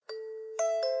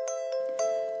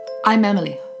I'm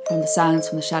Emily from the Sounds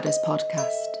from the Shadows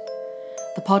podcast.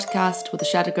 The podcast where the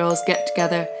Shadow Girls get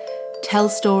together, tell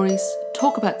stories,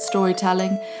 talk about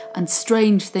storytelling and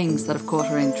strange things that have caught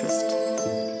our interest.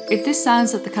 If this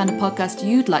sounds like the kind of podcast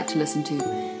you'd like to listen to,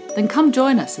 then come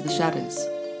join us in the Shadows.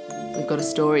 We've got a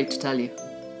story to tell you.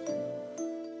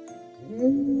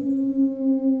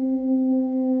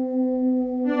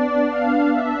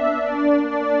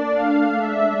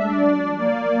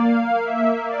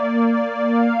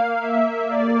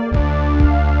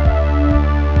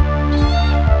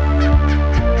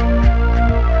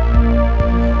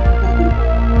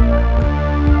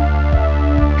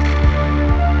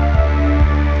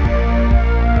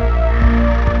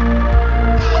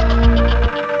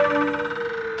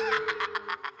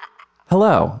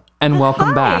 Hello, and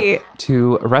welcome back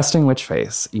to Resting Witch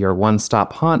Face, your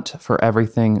one-stop haunt for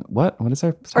everything. What is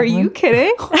our Are you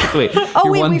kidding? Wait.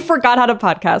 We forgot how to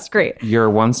podcast. Great. Your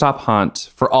one-stop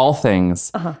haunt for all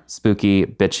things spooky,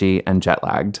 bitchy, and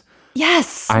jet-lagged.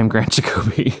 Yes. I'm Grant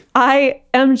Jacoby. I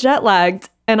am jet-lagged,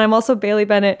 and I'm also Bailey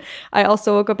Bennett. I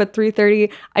also woke up at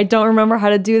 3:30. I don't remember how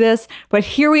to do this, but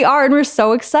here we are, and we're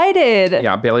so excited.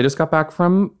 Yeah, Bailey just got back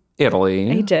from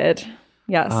Italy. I did.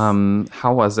 Yes.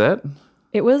 How was it?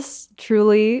 It was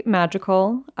truly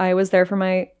magical. I was there for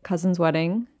my cousin's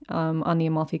wedding on the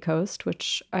Amalfi Coast,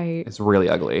 which It's really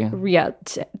ugly.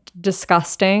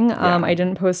 Disgusting. I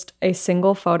didn't post a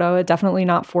single photo, definitely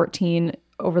not 14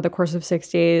 over the course of 6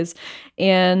 days.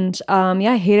 And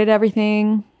I hated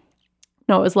everything.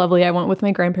 No, it was lovely. I went with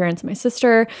my grandparents and my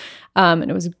sister, and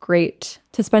it was great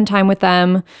to spend time with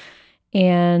them.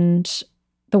 And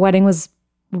the wedding was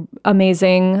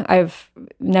amazing. I've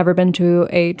never been to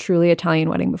a truly Italian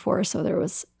wedding before, so there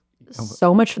was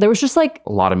so much. There was just like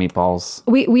a lot of meatballs.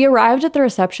 We arrived at the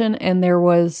reception and there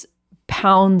was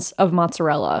pounds of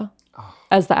mozzarella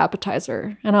as the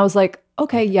appetizer, and I was like,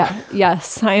 okay,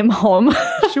 yes, I am home.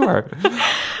 Sure.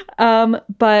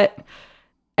 But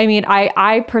I mean,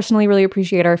 I personally really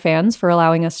appreciate our fans for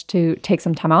allowing us to take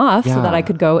some time off so that I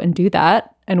could go and do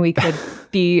that, and we could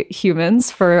be humans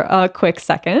for a quick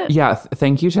second. Yeah,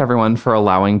 thank you to everyone for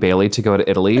allowing Bailey to go to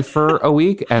Italy for a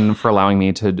week and for allowing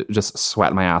me to just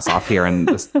sweat my ass off here in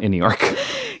New York.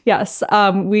 Yes,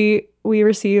 we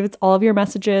received all of your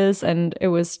messages, and it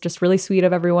was just really sweet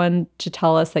of everyone to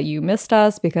tell us that you missed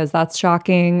us, because that's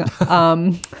shocking.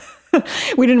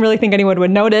 We didn't really think anyone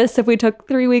would notice if we took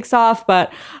 3 weeks off,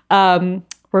 but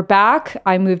we're back.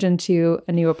 I moved into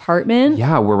a new apartment.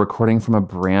 Yeah, we're recording from a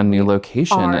brand new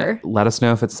location. Let us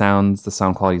know if the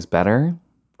sound quality is better.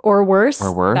 Or worse.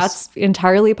 That's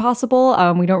entirely possible.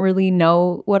 We don't really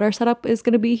know what our setup is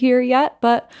going to be here yet,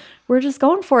 but we're just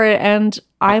going for it, and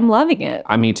I'm loving it.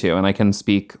 Me too, and I can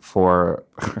speak for,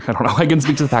 I can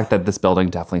speak to the fact that this building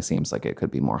definitely seems like it could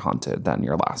be more haunted than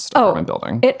your last apartment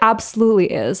building. It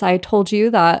absolutely is. I told you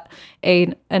that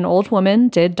an old woman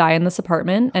did die in this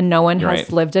apartment, and no one has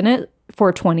lived in it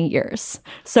for 20 years.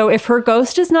 So if her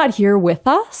ghost is not here with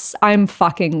us, I'm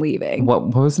fucking leaving.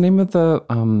 What was the name of the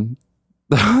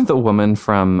woman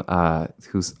from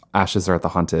whose ashes are at the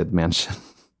haunted mansion?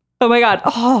 Oh my God.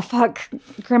 Oh, fuck.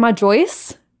 Grandma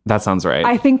Joyce? That sounds right.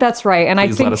 I think that's right. And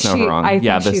Please let us know her wrong. I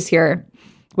think she's here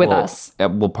with us.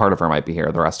 Well, part of her might be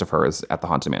here. The rest of her is at the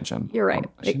haunted mansion. You're right.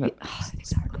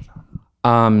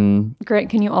 Grant,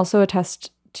 can you also attest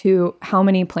to how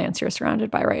many plants you're surrounded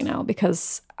by right now?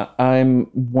 Because I'm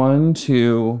 1,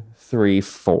 2, 3,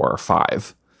 4,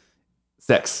 5,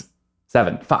 6,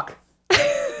 7. Fuck.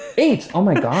 8. Oh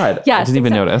my God. Yes, I didn't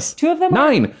even notice. 2 of them.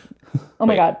 9. Oh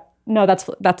my God. No, that's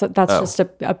just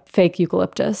a fake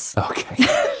eucalyptus. Okay.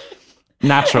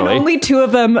 Naturally. And only 2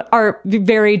 of them are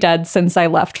very dead since I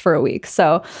left for a week.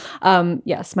 So,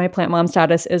 yes, my plant mom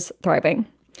status is thriving.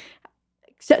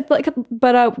 But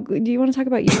do you want to talk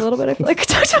about you a little bit? I feel like I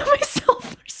talked about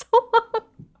myself for so long.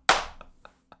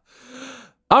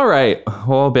 All right.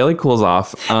 Well, Bailey cools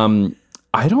off. I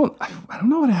don't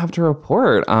know what I have to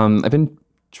report. I've been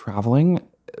traveling,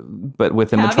 but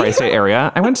within the tri-state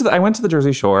area. I went to the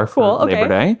Jersey Shore for Labor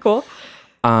Day. Cool.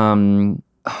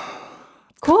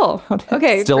 Cool.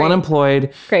 Okay. Still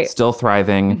unemployed. Great. Still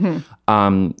thriving.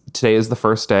 Mm-hmm. Today is the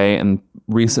first day in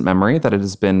recent memory that it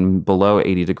has been below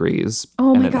 80 degrees.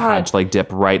 Oh my God. And it had to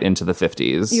dip right into the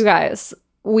 50s. You guys,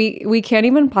 we can't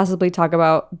even possibly talk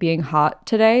about being hot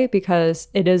today because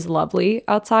it is lovely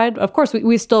outside. Of course,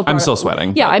 we still... I'm still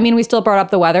sweating. Yeah, I mean, we still brought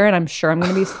up the weather, and I'm sure I'm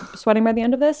going to be sweating by the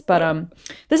end of this. But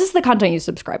this is the content you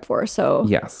subscribe for, so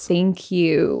yes. Thank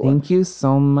you. Thank you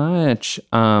so much.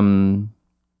 I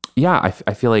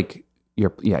feel like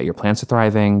your plants are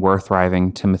thriving. We're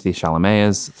thriving. Timothy Chalamet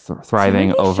is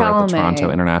thriving over at the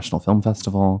Toronto International Film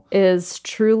Festival. Is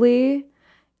truly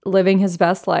living his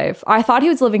best life. I thought he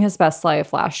was living his best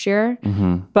life last year,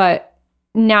 Mm-hmm. but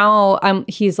now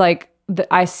he's like,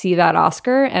 I see that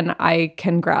Oscar and I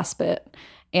can grasp it.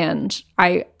 And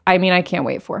I mean, I can't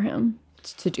wait for him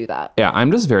to do that. Yeah,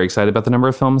 I'm just very excited about the number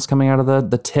of films coming out of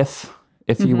the TIFF,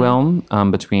 if you will,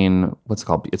 between what's it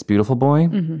called? It's Beautiful Boy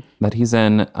that he's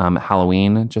in.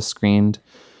 Halloween just screened.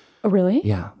 Oh, really?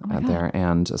 Yeah, out there.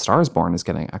 And A Star is Born is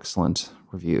getting excellent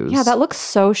reviews. Yeah, that looks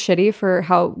so shitty for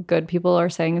how good people are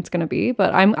saying it's going to be.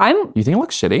 But I'm. You think it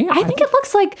looks shitty? I think it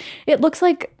looks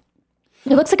like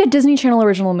a Disney Channel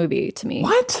original movie to me.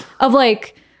 What? Of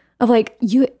like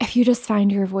you, if you just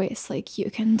find your voice, like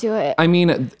you can do it. I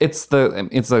mean, it's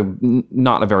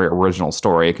not a very original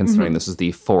story considering this is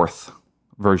the 4th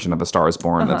version of A Star is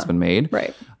Born that's been made.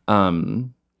 Right.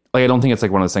 Like I don't think it's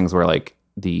like one of those things where like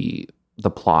the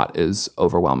plot is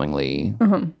overwhelmingly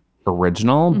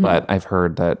original, but I've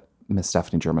heard that Miss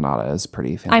Stephanie Germanotta is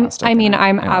pretty fantastic. I'm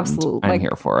I'm absolutely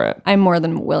here for it. I'm more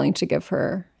than willing to give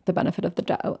her the benefit of the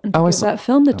doubt. And give that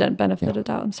film the benefit of the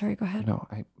doubt. I'm sorry, go ahead. No,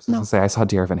 I was going to say I saw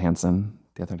Dear Evan Hansen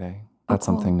the other day. That's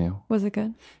something new. Was it good?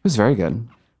 It was very good.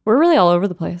 We're really all over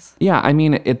the place. Yeah, I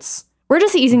mean, we're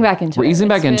just easing back into it. We're easing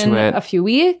back It's into been it. a few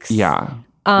weeks. Yeah.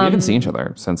 We haven't seen each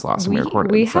other since last time we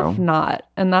recorded. We have not.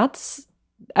 And that's,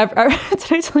 did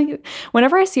I tell you,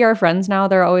 whenever I see our friends now,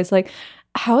 they're always like,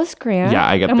 how's Grant? Yeah,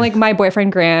 I get I'm that. like, my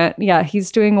boyfriend Grant. Yeah,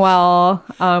 he's doing well.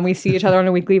 We see each other on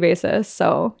a weekly basis.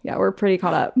 So yeah, we're pretty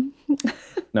caught up.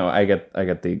 No, I get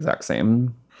the exact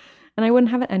same. And I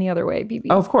wouldn't have it any other way, BB.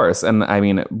 Oh, of course. And I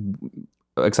mean,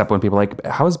 except when people are like,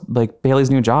 how's like Bailey's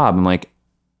new job? I'm like,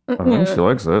 I don't know, she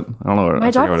likes it. I don't know My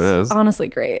what it is. job's honestly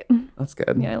great. That's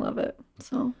good. Yeah, I love it.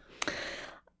 So,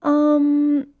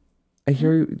 I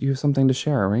hear you have something to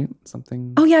share, right?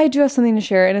 Something. oh yeah, I do have something to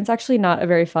share, and it's actually not a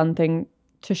very fun thing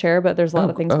to share, but there's a lot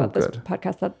of things about this good.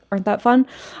 podcast that aren't that fun.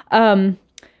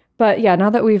 But yeah, now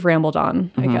that we've rambled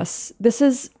on, I guess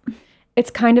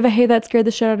it's kind of a hey that scared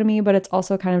the shit out of me, but it's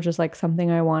also kind of just like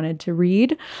something I wanted to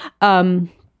read.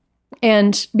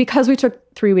 And because we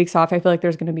took 3 weeks off, I feel like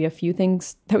there's going to be a few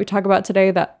things that we talk about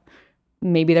today that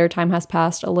maybe their time has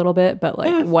passed a little bit, but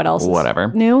like what else whatever.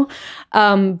 is new?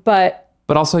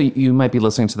 But also, you might be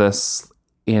listening to this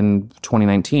in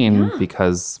 2019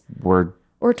 because or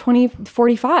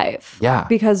 2045. Yeah.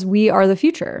 Because we are the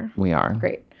future. We are.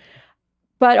 Great.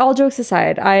 But all jokes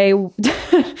aside, I want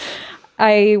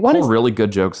to really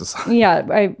good jokes aside.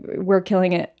 Yeah, we're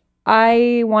killing it.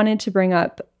 I wanted to bring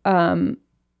up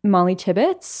Molly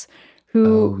Tibbetts,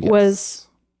 who was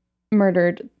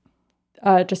murdered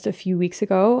just a few weeks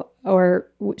ago, or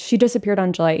she disappeared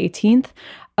on July 18th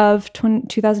of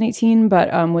 2018,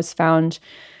 but was found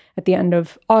at the end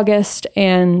of August,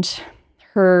 and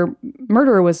her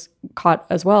murderer was caught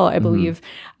as well, I believe.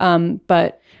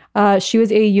 But she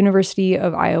was a University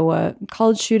of Iowa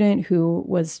college student who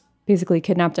was basically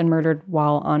kidnapped and murdered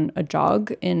while on a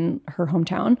jog in her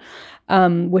hometown,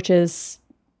 which is,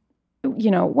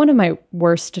 you know, one of my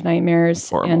worst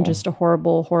nightmares and just a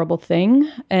horrible, horrible thing.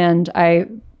 And I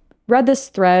read this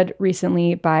thread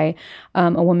recently by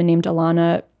a woman named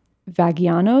Alana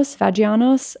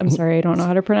Vagianos. I'm sorry, I don't know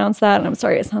how to pronounce that. And I'm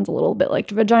sorry, it sounds a little bit like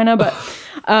vagina,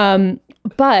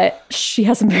 but she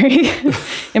has some very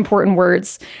important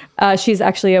words. She's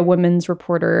actually a women's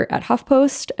reporter at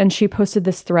HuffPost, and she posted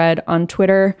this thread on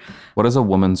Twitter. What is a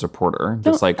woman's reporter?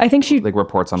 Just like, I think she like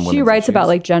reports on women's She writes issues? about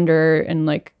like gender and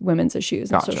like women's issues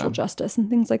Gotcha. and social justice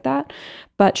and things like that.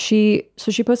 But she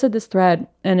posted this thread,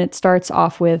 and it starts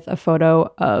off with a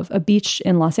photo of a beach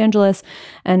in Los Angeles,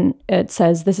 and it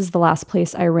says, "This is the last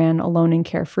place I ran alone and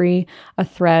carefree," a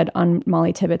thread on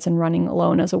Molly Tibbetts and running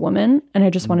alone as a woman. And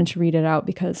I just wanted to read it out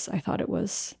because I thought it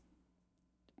was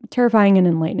terrifying and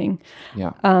enlightening.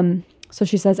 Yeah. So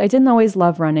she says, "I didn't always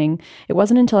love running. It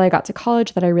wasn't until I got to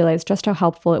college that I realized just how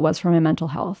helpful it was for my mental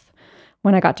health.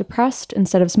 When I got depressed,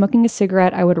 instead of smoking a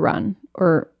cigarette, I would run,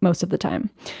 or most of the time.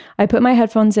 I put my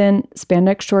headphones in,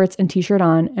 spandex shorts and t-shirt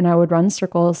on, and I would run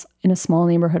circles in a small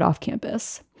neighborhood off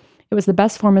campus. It was the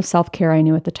best form of self-care I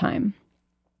knew at the time.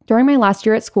 During my last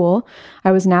year at school,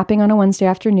 I was napping on a Wednesday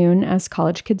afternoon, as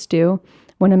college kids do,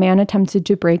 when a man attempted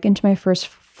to break into my first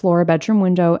floor bedroom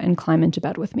window and climb into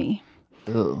bed with me.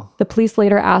 Ew. The police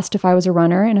later asked if I was a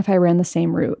runner and if I ran the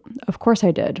same route. Of course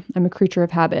I did. I'm a creature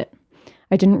of habit.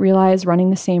 I didn't realize running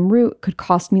the same route could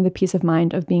cost me the peace of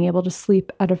mind of being able to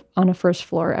sleep on a first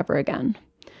floor ever again.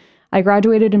 I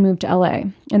graduated and moved to LA,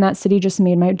 and that city just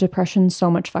made my depression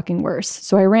so much fucking worse.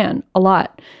 So I ran a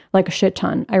lot, like a shit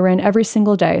ton. I ran every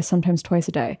single day, sometimes twice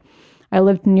a day. I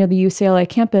lived near the UCLA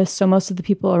campus, so most of the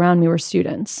people around me were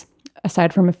students.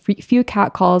 Aside from a few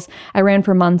cat calls, I ran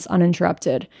for months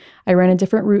uninterrupted. I ran a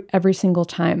different route every single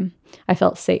time. I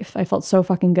felt safe. I felt so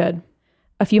fucking good.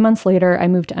 A few months later, I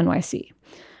moved to NYC.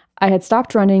 I had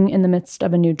stopped running in the midst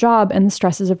of a new job and the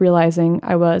stresses of realizing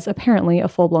I was apparently a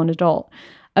full-blown adult.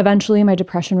 Eventually, my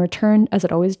depression returned, as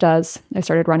it always does. I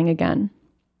started running again.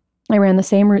 I ran the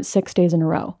same route 6 days in a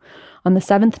row. On the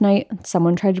 7th night,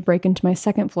 someone tried to break into my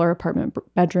second-floor apartment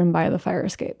bedroom via the fire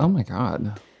escape. Oh my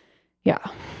God. Yeah.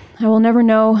 I will never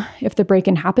know if the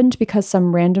break-in happened because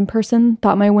some random person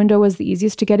thought my window was the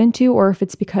easiest to get into, or if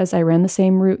it's because I ran the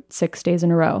same route 6 days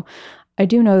in a row. I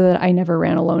do know that I never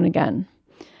ran alone again.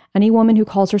 Any woman who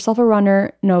calls herself a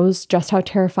runner knows just how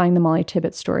terrifying the Molly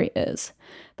Tibbetts story is.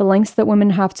 The lengths that women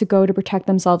have to go to protect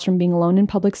themselves from being alone in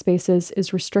public spaces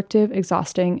is restrictive,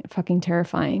 exhausting, fucking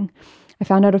terrifying. I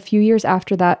found out a few years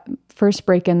after that first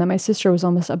break-in that my sister was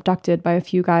almost abducted by a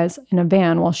few guys in a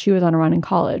van while she was on a run in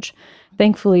college.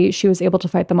 Thankfully, she was able to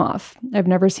fight them off. I've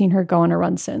never seen her go on a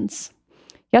run since.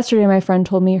 Yesterday, my friend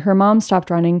told me her mom stopped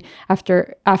running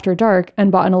after dark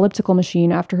and bought an elliptical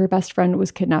machine after her best friend was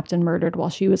kidnapped and murdered while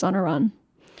she was on a run.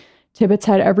 Tibbetts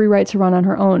had every right to run on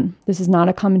her own. This is not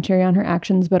a commentary on her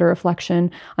actions, but a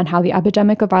reflection on how the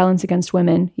epidemic of violence against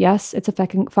women, yes, it's a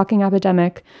fucking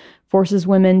epidemic, forces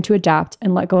women to adapt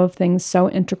and let go of things so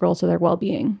integral to their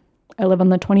well-being. I live on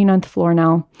the 29th floor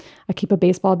now. I keep a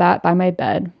baseball bat by my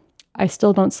bed. I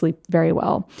still don't sleep very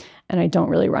well, and I don't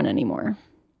really run anymore.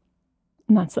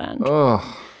 And that's the end. Ugh.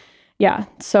 Yeah,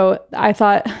 so I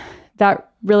thought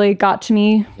that really got to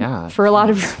me for a lot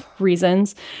of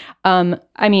reasons.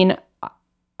 I mean,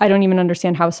 I don't even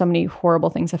understand how so many horrible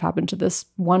things have happened to this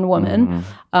one woman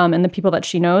and the people that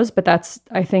she knows, but that's,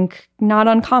 I think, not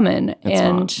uncommon.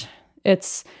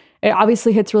 It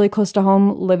obviously hits really close to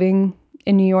home living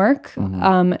in New York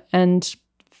and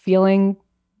feeling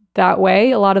that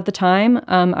way a lot of the time.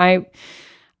 I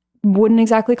wouldn't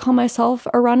exactly call myself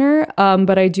a runner,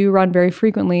 but I do run very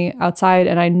frequently outside,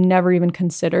 and I never even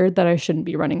considered that I shouldn't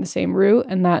be running the same route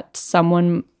and that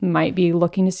someone might be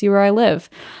looking to see where I live.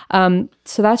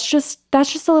 So that's just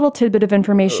a little tidbit of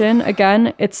information.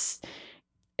 Again, it's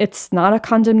not a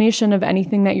condemnation of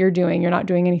anything that you're doing. You're not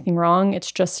doing anything wrong.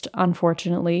 It's just,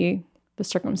 unfortunately, the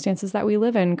circumstances that we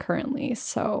live in currently.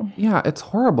 So yeah, it's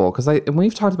horrible because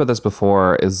we've talked about this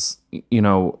before. Is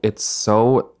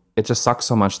it just sucks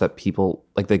so much that people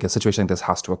like a situation like this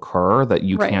has to occur that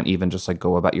you can't even just like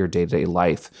go about your day-to-day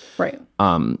life, right?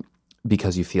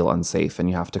 Because you feel unsafe and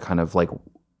you have to kind of like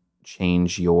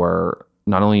change your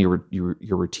not only your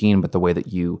routine but the way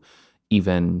that you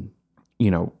even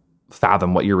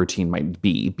fathom what your routine might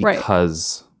be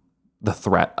because the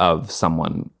threat of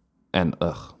someone and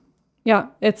yeah,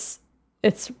 it's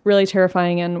really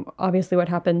terrifying, and obviously what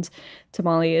happened to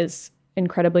Molly is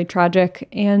incredibly tragic.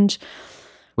 And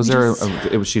was there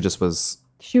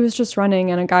she was just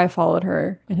running and a guy followed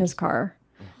her in his car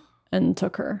and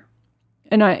took her.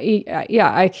 And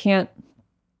I can't,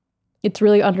 it's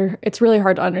really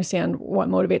hard to understand what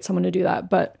motivates someone to do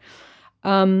that. But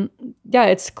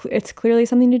it's clearly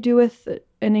something to do with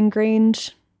an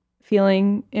ingrained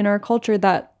feeling in our culture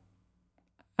that,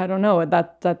 I don't know,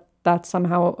 that's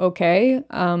somehow okay.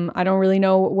 I don't really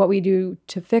know what we do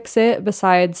to fix it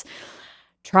besides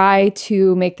try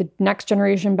to make the next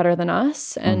generation better than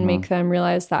us and make them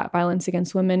realize that violence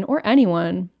against women or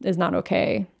anyone is not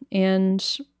okay,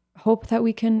 and hope that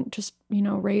we can just,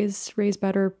 raise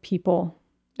better people.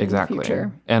 Exactly. In the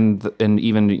future. And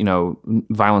even,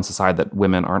 violence aside, that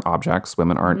women aren't objects,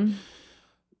 women are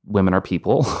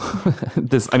people.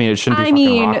 It shouldn't be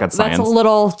fucking rocket science. That's a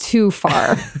little too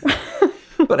far.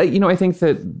 But I think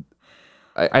that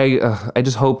I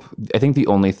just hope, I think the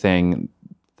only thing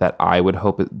that I would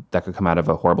hope that could come out of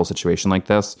a horrible situation like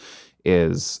this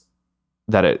is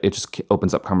that it just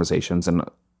opens up conversations and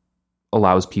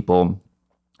allows people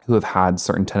who have had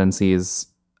certain tendencies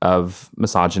of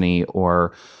misogyny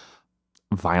or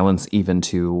violence even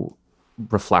to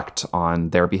reflect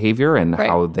on their behavior and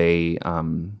how they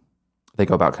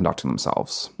go about conducting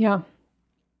themselves. Yeah.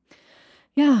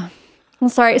 Yeah. I'm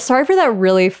sorry for that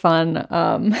really fun.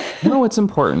 No, it's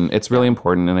important. It's really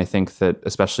important. And I think that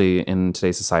especially in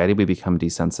today's society, we become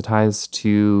desensitized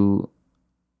to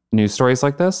news stories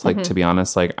like this. Like, to be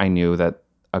honest, like I knew that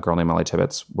a girl named Molly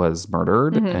Tibbetts was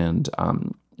murdered and,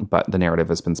 but the narrative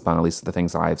has been spun, at least the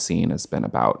things that I've seen has been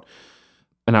about,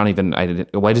 and I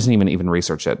didn't even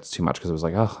research it too much because it was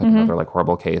like, another like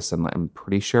horrible case. And I'm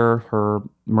pretty sure her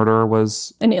murderer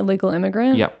was an illegal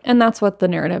immigrant. Yep. And that's what the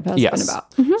narrative has been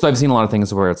about. So I've seen a lot of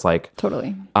things where it's like,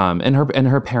 totally. And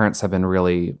her parents have been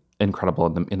really incredible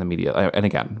in the media. And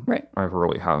again, Right. I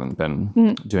really haven't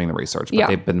been doing the research, but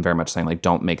they've been very much saying like,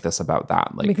 don't make this about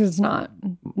that. Like, because it's not.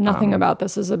 Nothing about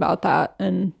this is about that.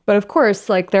 But of course,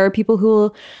 like there are people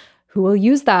who will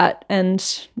use that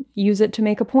and use it to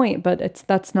make a point, but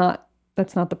that's not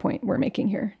the point we're making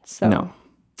here. So no.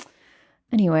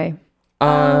 Anyway,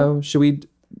 should we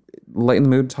lighten the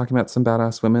mood talking about some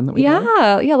badass women that we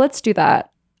know? Yeah, let's do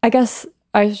that. I guess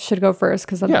I should go first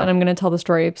because then I'm going to tell the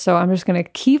story. So I'm just going to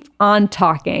keep on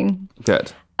talking.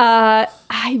 Good. I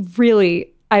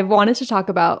wanted to talk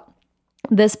about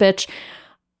this bitch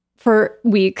for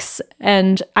weeks,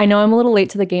 and I know I'm a little late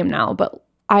to the game now, but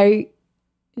I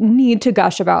need to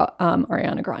gush about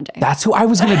Ariana Grande. That's who I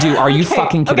was going to do. Are you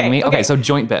fucking kidding me? Okay, so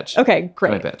joint bitch. Okay,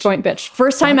 great. Joint bitch.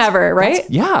 First time ever, right?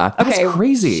 That's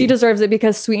crazy. She deserves it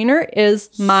because Sweetener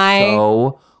is my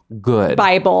so good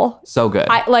Bible. So good.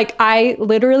 I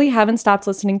literally haven't stopped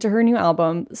listening to her new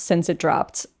album since it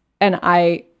dropped, and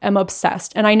I am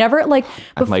obsessed. And I never like.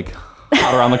 I'm like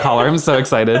hot around the collar. I'm so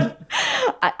excited.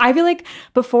 I feel like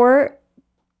before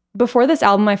this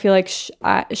album, I feel like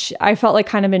I felt like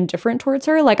kind of indifferent towards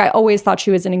her. Like I always thought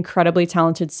she was an incredibly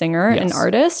talented singer and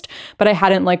artist, but I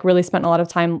hadn't like really spent a lot of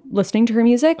time listening to her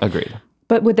music. Agreed.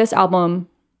 But with this album,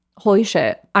 holy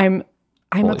shit, I'm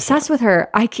obsessed with her.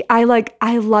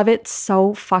 I love it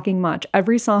so fucking much.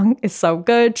 Every song is so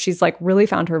good. She's like really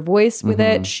found her voice with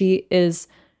it. She is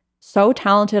so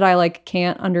talented. I like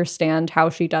can't understand how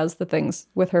she does the things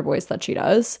with her voice that she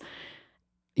does.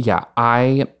 Yeah,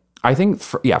 I think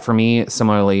for me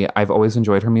similarly, I've always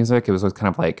enjoyed her music. It was always kind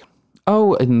of like,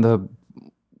 in the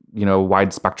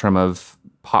wide spectrum of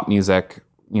pop music,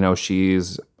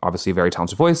 she's obviously a very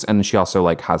talented voice, and she also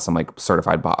like has some like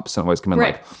certified bops, and always come in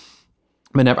like.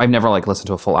 I've never like listened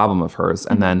to a full album of hers,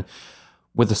 and then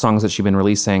with the songs that she's been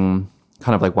releasing,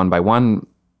 kind of like one by one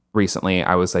recently,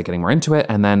 I was like getting more into it,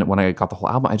 and then when I got the whole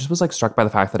album, I just was like struck by the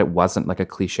fact that it wasn't like a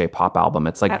cliche pop album.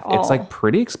 It's like it's like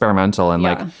pretty experimental and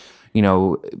like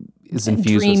is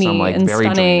infused with some like very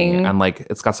dreamy, and like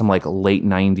it's got some like late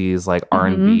 90s like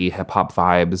R&B hip hop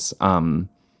vibes.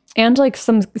 And like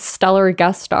some stellar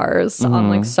guest stars on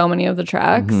like so many of the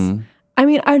tracks. I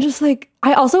mean,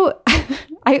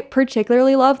 I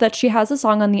particularly love that she has a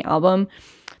song on the album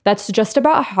that's just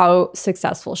about how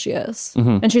successful she is.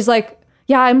 And she's like,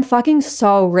 yeah, I'm fucking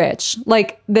so rich.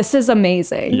 Like, this is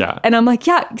amazing. Yeah. And I'm like,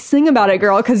 yeah, sing about it,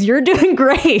 girl, because you're doing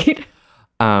great.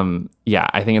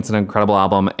 I think it's an incredible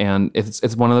album, and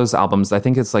it's one of those albums. I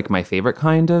think it's like my favorite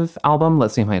kind of album.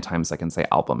 Let's see how many times I can say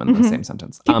album in the same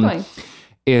sentence. Keep going.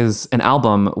 Is an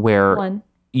album where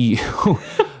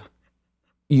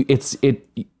it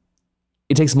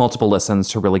takes multiple listens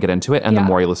to really get into it, and the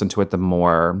more you listen to it, the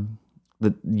more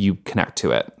that you connect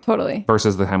to it. Totally.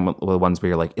 Versus the time with the ones where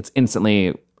you're like, it's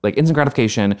instantly like instant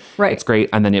gratification. Right. It's great,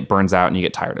 and then it burns out, and you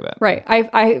get tired of it. Right.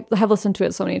 I have listened to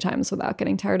it so many times without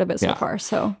getting tired of it so far.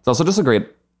 So it's also just a great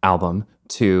album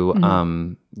to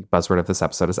buzzword of this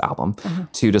episode is album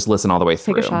to just listen all the way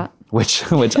through. Take a shot.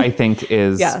 Which I think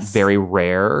is very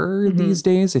rare these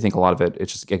days. I think a lot of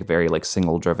it's just like very like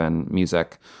single driven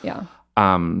music. Yeah.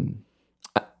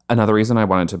 Another reason I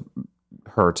wanted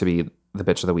her to be the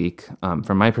bitch of the week,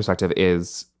 from my perspective,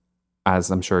 is, as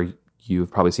I'm sure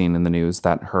you've probably seen in the news,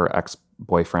 that her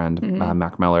ex-boyfriend,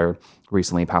 Mac Miller,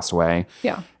 recently passed away.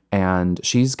 Yeah. And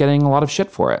she's getting a lot of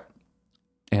shit for it.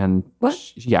 And what?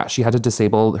 She had to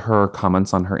disable her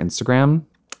comments on her Instagram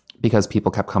because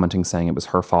people kept commenting saying it was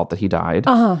her fault that he died.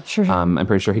 Sure. I'm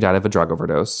pretty sure he died of a drug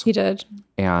overdose. He did.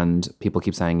 And people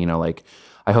keep saying, like,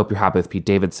 I hope you're happy with Pete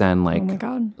Davidson. Like, oh my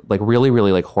God. Like really,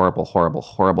 really like horrible, horrible,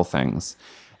 horrible things.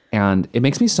 And it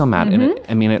makes me so mad. And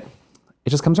it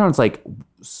just comes around. It's like,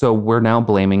 so we're now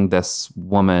blaming this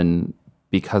woman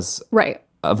because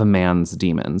of a man's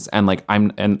demons. And like,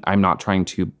 I'm not trying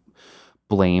to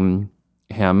blame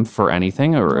him for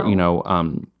anything or,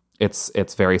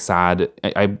 it's very sad.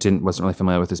 I wasn't really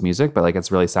familiar with his music, but like,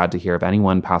 it's really sad to hear of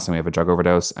anyone passing away of a drug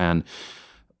overdose, and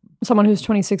someone who's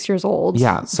 26 years old.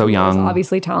 Yeah. So young.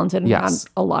 Obviously talented and had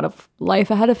a lot of life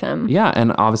ahead of him. Yeah.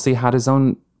 And obviously had his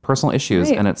own personal issues,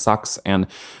 and it sucks. And,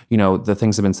 the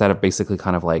things have been said of basically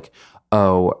kind of like,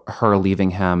 oh, her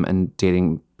leaving him and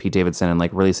dating Pete Davidson and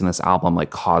like releasing this album like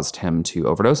caused him to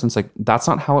overdose. And it's like, that's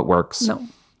not how it works.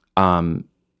 No.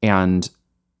 And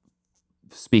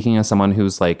speaking as someone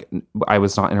who's like, I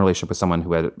was not in a relationship with someone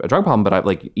who had a drug problem, but I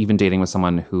like even dating with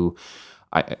someone who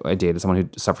I dated someone who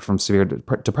suffered from severe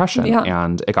depression. Yeah.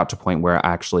 And it got to a point where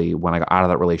actually when I got out of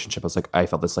that relationship, I was like, I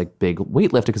felt this like big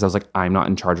weight lifted because I was like, I'm not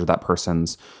in charge of that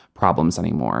person's problems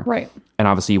anymore. Right. And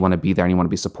obviously you want to be there and you want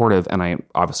to be supportive. And I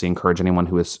obviously encourage anyone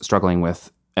who is struggling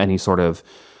with any sort of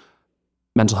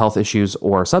mental health issues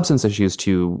or substance issues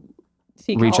to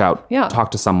reach out,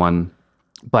 talk to someone.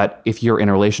 But if you're in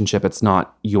a relationship, it's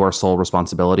not your sole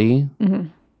responsibility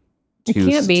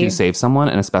to save someone.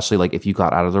 And especially like if you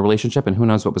got out of the relationship and who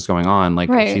knows what was going on, like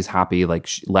if she's happy, like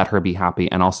let her be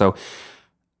happy. And also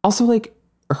like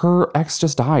her ex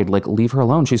just died, like leave her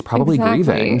alone. She's probably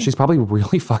grieving. She's probably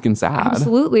really fucking sad.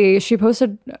 Absolutely. She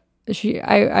posted,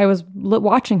 I was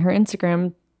watching her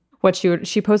Instagram,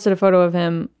 she posted a photo of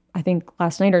him, I think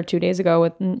last night or 2 days ago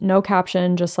with no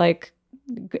caption, just like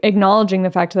acknowledging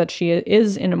the fact that she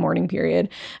is in a mourning period.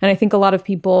 And I think a lot of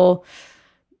people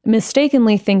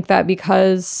mistakenly think that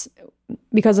because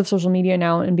of social media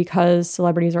now and because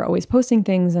celebrities are always posting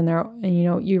things and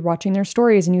you're watching their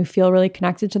stories and you feel really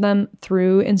connected to them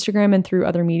through Instagram and through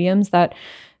other mediums, that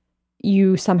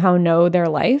you somehow know their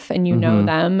life and you know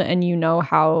them and you know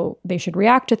how they should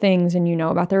react to things and you know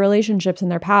about their relationships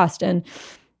and their past. And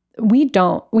we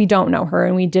don't know her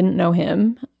and we didn't know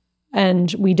him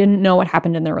and we didn't know what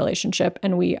happened in their relationship.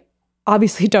 And we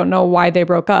obviously don't know why they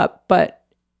broke up, but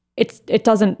it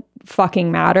doesn't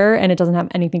fucking matter and it doesn't have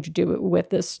anything to do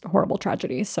with this horrible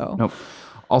tragedy. So nope.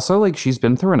 Also, like, she's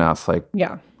been through enough. Like,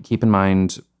 keep in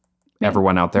mind,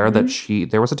 everyone out there, that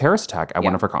there was a terrorist attack at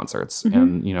one of her concerts.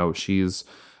 And, you know, she's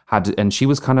had to, and she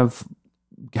was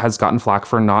has gotten flack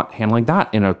for not handling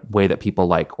that in a way that people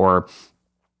like, or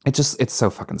it's so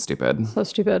fucking stupid. So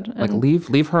stupid. Like,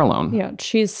 leave her alone. Yeah.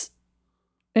 She's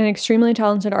an extremely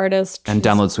talented artist. And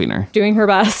download Sweetener. Doing her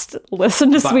best.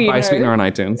 Listen to Sweetener. Buy Sweetener on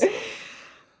iTunes.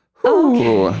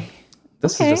 Okay.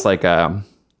 This is just like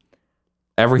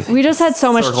everything. We just had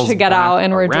so much to get out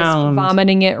and we're just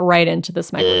vomiting it right into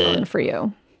this microphone for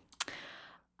you.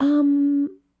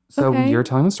 So you're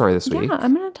telling the story this week. Yeah,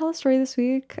 I'm going to tell a story this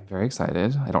week. I'm very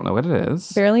excited. I don't know what it is.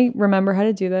 Barely remember how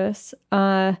to do this.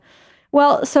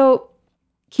 Well, so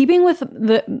keeping with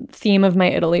the theme of my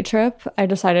Italy trip, I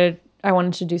decided I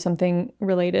wanted to do something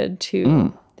related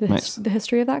to the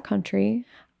history of that country.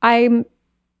 I'm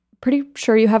pretty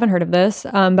sure you haven't heard of this,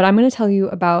 but I'm going to tell you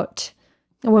about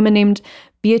a woman named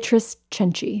Beatrice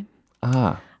Cenci.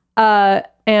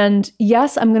 And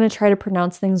yes, I'm going to try to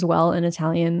pronounce things well in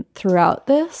Italian throughout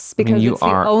this because it's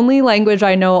the only language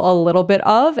I know a little bit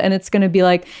of. And it's going to be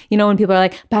like, you know, when people are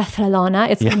like, Barcelona,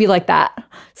 it's going to be like that.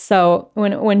 So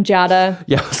when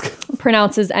Giada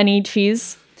pronounces any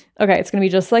cheese, okay, it's going to be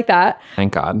just like that.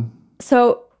 Thank God.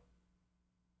 So,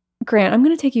 Grant, I'm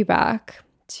going to take you back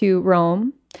to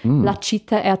Rome. La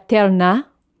città eterna.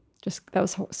 That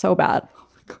was so bad.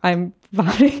 I'm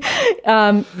vomiting.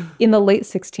 In the late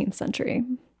 16th century.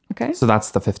 Okay. So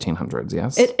that's the 1500s,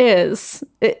 yes? It is.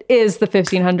 It is the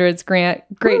 1500s, Grant.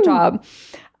 Great job.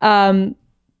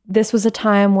 This was a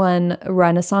time when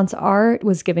Renaissance art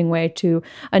was giving way to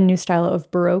a new style of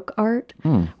Baroque art.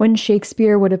 When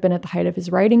Shakespeare would have been at the height of his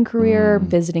writing career,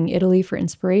 visiting Italy for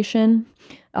inspiration.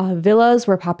 Villas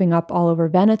were popping up all over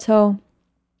Veneto.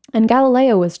 And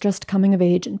Galileo was just coming of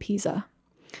age in Pisa.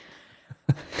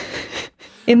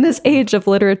 In this age of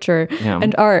literature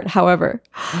and art, however,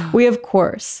 we of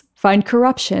course find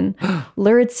corruption,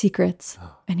 lurid secrets,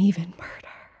 and even murder.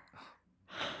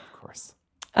 Of course.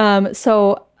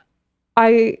 So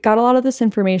I got a lot of this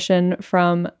information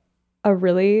from a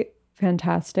really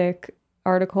fantastic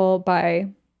article by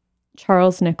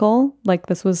Charles Nicholl, like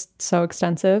this was so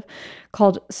extensive,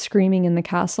 called Screaming in the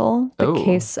Castle, the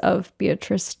case of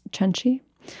Beatrice Cenci,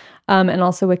 and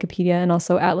also Wikipedia and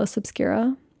also Atlas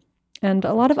Obscura and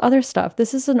a lot of other stuff.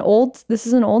 This is an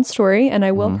old story, and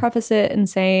I will preface it in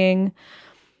saying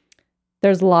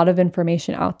there's a lot of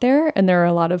information out there and there are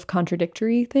a lot of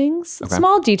contradictory things. Okay.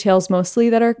 Small details mostly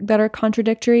that are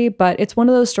contradictory, but it's one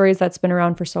of those stories that's been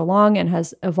around for so long and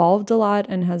has evolved a lot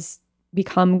and has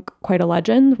become quite a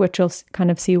legend, which you'll kind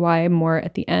of see why more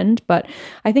at the end. But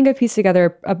I think I pieced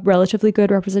together a relatively good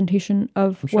representation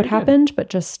of what happened, but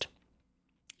just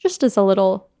as a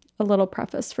little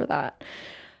preface for that.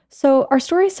 So our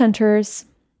story centers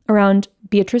around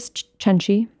Beatrice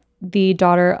Cenci, the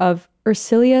daughter of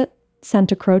Ersilia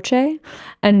Santa Croce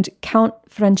and Count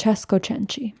Francesco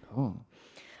Cenci.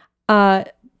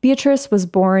 Beatrice was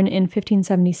born in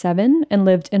 1577 and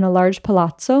lived in a large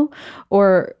palazzo,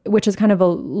 which is kind of a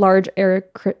large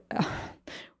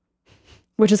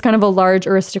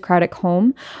aristocratic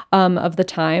home of the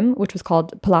time, which was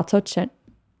called Palazzo Cenci.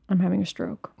 I'm having a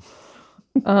stroke.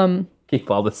 Keep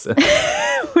all this in.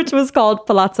 Which was called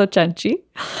Palazzo Cenci,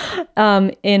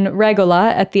 in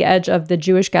Regola at the edge of the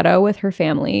Jewish ghetto with her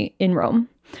family in Rome.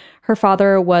 Her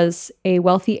father was a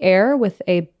wealthy heir with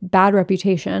a bad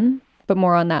reputation, but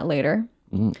more on that later.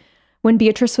 When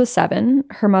Beatrice was 7,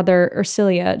 her mother,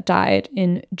 Ercilia, died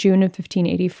in June of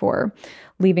 1584,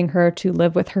 leaving her to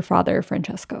live with her father,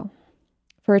 Francesco.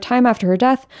 For a time after her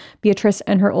death, Beatrice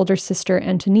and her older sister,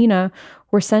 Antonina,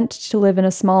 were sent to live in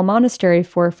a small monastery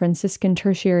for Franciscan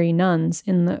tertiary nuns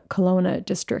in the Colonna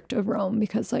district of Rome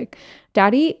because, like,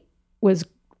 Daddy was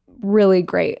really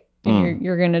great. And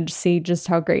you're going to see just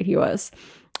how great he was.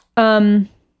 Francesco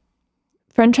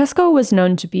was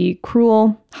known to be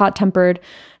cruel, hot-tempered,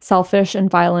 selfish, and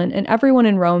violent, and everyone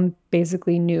in Rome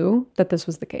basically knew that this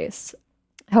was the case.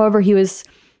 However, he was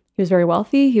very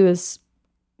wealthy. He was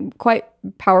quite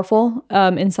powerful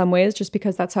in some ways, just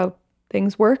because that's how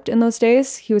things worked in those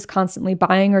days. He was constantly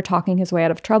buying or talking his way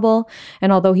out of trouble,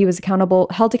 and although he was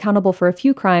held accountable for a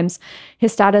few crimes,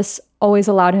 his status always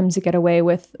allowed him to get away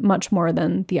with much more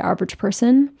than the average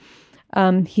person.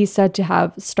 He's said to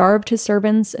have starved his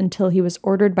servants until he was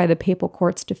ordered by the papal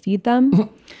courts to feed them.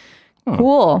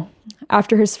 Cool.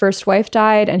 After his first wife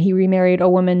died and he remarried a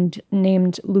woman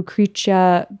named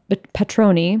Lucretia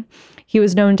Petroni, he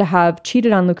was known to have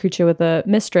cheated on Lucretia with a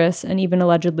mistress and even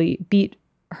allegedly beat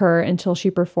her until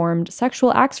she performed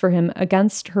sexual acts for him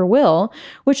against her will,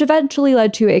 which eventually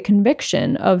led to a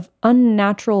conviction of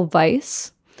unnatural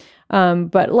vice,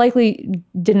 but likely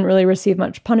didn't really receive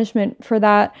much punishment for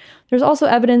that. There's also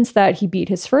evidence that he beat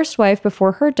his first wife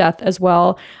before her death as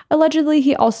well. Allegedly,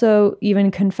 he also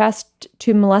even confessed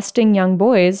to molesting young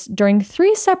boys during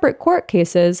 3 separate court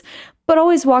cases, but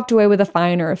always walked away with a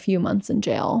fine or a few months in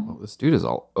jail. Oh, this dude is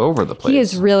all over the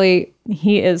place.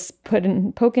 He is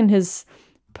poking his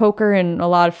poker in a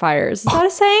lot of fires. Is that a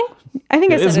saying? I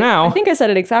think I said it now. I think I said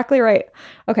it exactly right.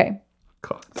 Okay.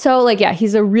 God. So, like, yeah,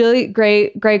 he's a really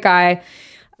great guy.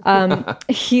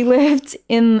 He lived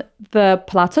in the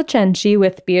Palazzo Cenci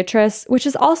with Beatrice, which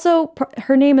is also,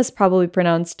 her name is probably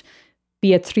pronounced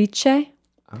Beatrice,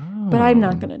 but I'm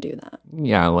not going to do that.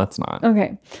 Yeah, let's not.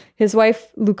 Okay. His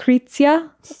wife,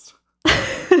 Lucrezia,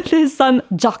 his son,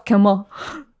 Giacomo,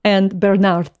 and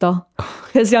Bernardo,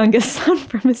 his youngest son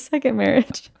from his second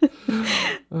marriage. Do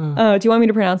you want me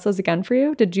to pronounce those again for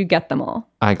you? Did you get them all?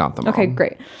 I got them all. Okay,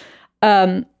 great.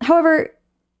 However,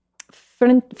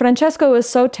 Francesco was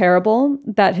so terrible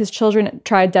that his children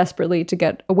tried desperately to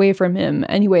get away from him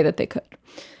any way that they could.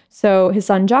 So his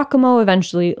son Giacomo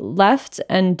eventually left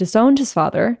and disowned his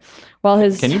father, while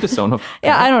his... Can you disown him?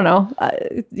 Yeah, I don't know.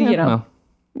 You know. No.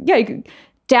 Yeah,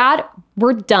 Dad,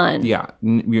 we're done. Yeah,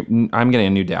 I'm getting a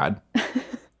new dad.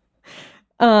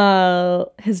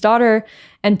 His daughter,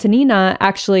 Antonina,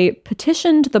 actually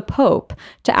petitioned the Pope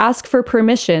to ask for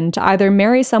permission to either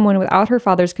marry someone without her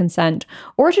father's consent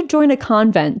or to join a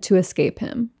convent to escape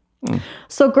him.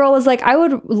 So girl was like, I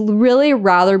would really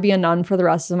rather be a nun for the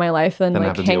rest of my life than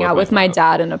like hang out with my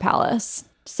dad in a palace.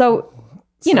 So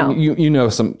you know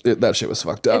that shit was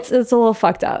fucked up. It's a little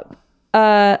fucked up.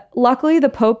 Luckily, the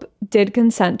Pope did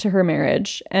consent to her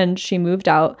marriage, and she moved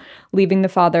out, leaving the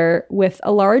father with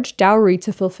a large dowry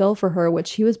to fulfill for her,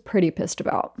 which he was pretty pissed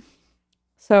about.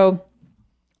 So,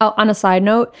 on a side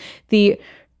note, the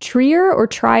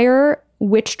Trier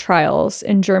witch trials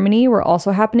in Germany were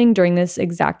also happening during this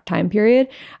exact time period,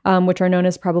 which are known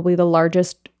as probably the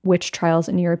largest witch trials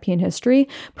in European history,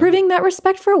 proving that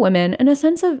respect for women and a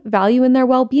sense of value in their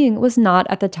well-being was not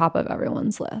at the top of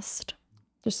everyone's list.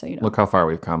 Just so you know. Look how far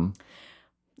we've come.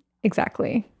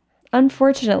 Exactly.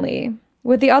 Unfortunately,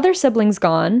 with the other siblings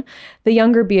gone, the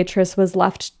younger Beatrice was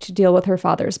left to deal with her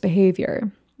father's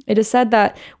behavior. It is said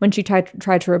that when she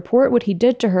tried to report what he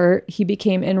did to her, he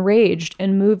became enraged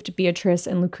and moved Beatrice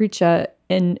and Lucretia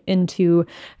into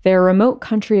their remote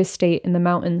country estate in the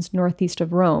mountains northeast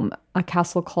of Rome, a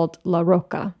castle called La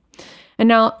Rocca. And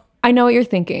now, I know what you're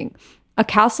thinking. A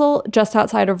castle just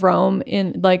outside of Rome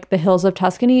in like the hills of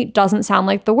Tuscany doesn't sound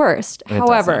like the worst.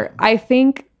 However, I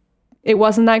think it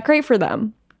wasn't that great for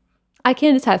them. I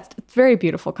can attest. It's a very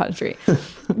beautiful country.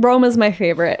 Rome is my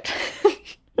favorite.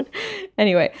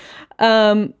 Anyway,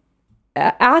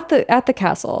 at the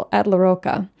castle at La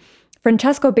Rocca,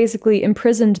 Francesco basically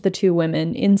imprisoned the 2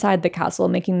 women inside the castle,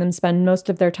 making them spend most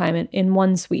of their time in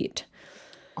one suite.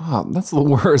 Oh, that's the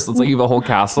worst. It's like you have a whole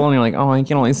castle and you're like, oh, I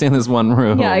can only stay in this one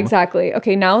room. Yeah, exactly.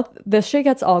 Okay, now this shit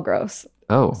gets all gross.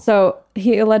 Oh. So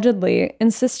he allegedly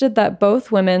insisted that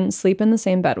both women sleep in the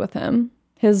same bed with him,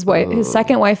 his wife, his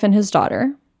second wife, and his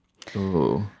daughter.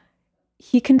 Oh.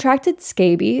 He contracted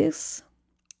scabies,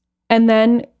 and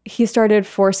then he started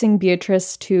forcing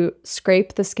Beatrice to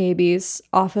scrape the scabies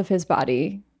off of his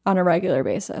body on a regular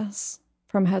basis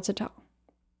from head to toe.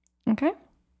 Okay?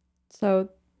 So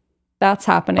that's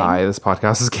happening. Bye, this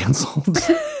podcast is canceled.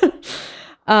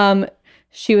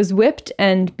 She was whipped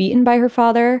and beaten by her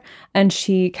father, and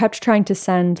she kept trying to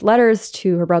send letters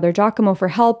to her brother Giacomo for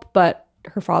help, but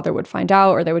her father would find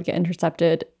out or they would get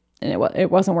intercepted, and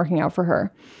it wasn't working out for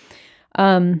her.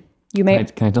 Can I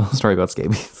tell a story about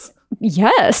scabies?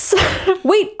 Yes.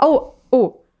 Wait. Oh.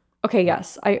 Okay,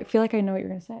 yes. I feel like I know what you're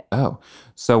going to say. Oh.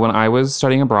 So when I was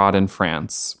studying abroad in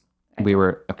France, we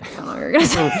were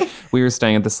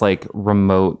staying at this like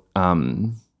remote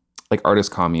like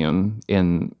artist commune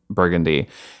in Burgundy,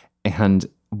 and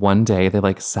one day they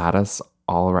like sat us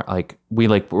all around, like we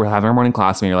like were having our morning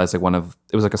class, and we realized like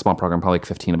it was like a small program, probably like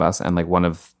 15 of us, and like one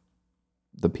of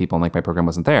the people in like my program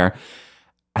wasn't there,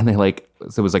 and they like,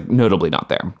 so it was like notably not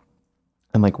there,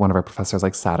 and like one of our professors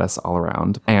like sat us all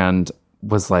around and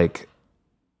was like,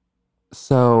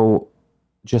 so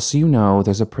just so you know,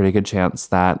 there's a pretty good chance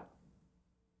that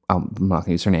I'm not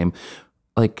gonna use her name,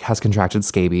 like has contracted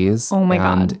scabies. Oh my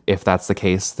God. And if that's the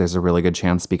case, there's a really good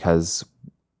chance, because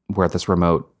we're at this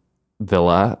remote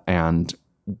villa and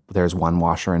there's one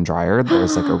washer and dryer,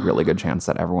 there's like a really good chance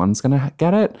that everyone's gonna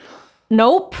get it.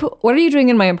 Nope. What are you doing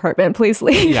in my apartment? Please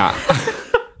leave. Yeah.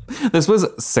 This was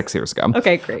 6 years ago.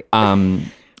 Okay, great.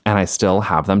 And I still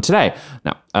have them today.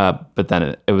 No, but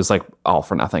then it was like all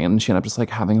for nothing, and she ended up just like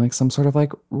having like some sort of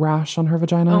like rash on her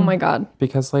vagina. Oh my God.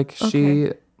 Because like she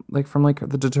like from like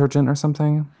the detergent or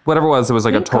something, whatever it was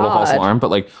like a total false alarm.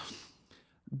 But like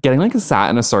getting like sat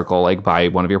in a circle like by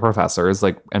one of your professors,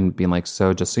 like, and being like,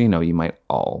 so just so you know, you might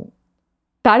all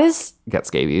get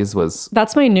scabies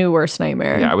that's my new worst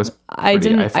nightmare. Yeah, I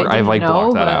like know,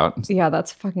 blocked that out. Yeah,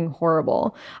 that's fucking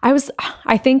horrible. I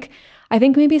think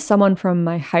maybe someone from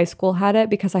my high school had it,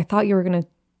 because I thought you were gonna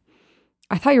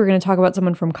talk about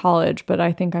someone from college, but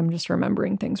I think I'm just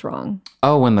remembering things wrong.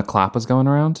 Oh, when the clap was going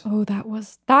around? Oh, that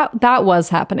was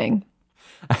happening.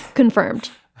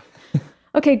 Confirmed.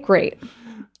 Okay, great.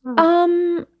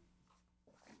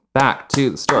 Back to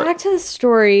the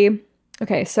story.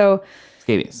 Okay, so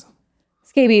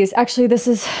Scabies. Actually, this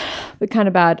is kind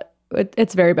of bad.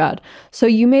 It's very bad. So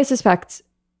you may suspect,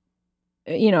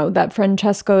 that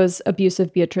Francesco's abuse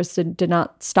of Beatrice did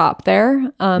not stop there.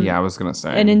 Yeah, I was going to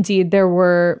say. And indeed, there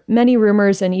were many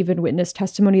rumors and even witness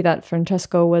testimony that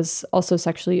Francesco was also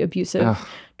sexually abusive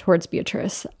towards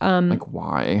Beatrice. Like,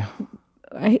 why?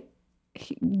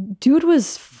 Dude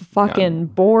was fucking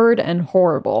bored and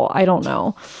horrible. I don't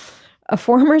know. A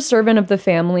former servant of the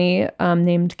family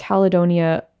named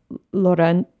Caledonia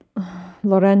Lorenzina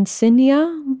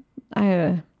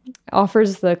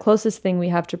offers the closest thing we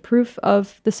have to proof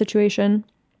of the situation.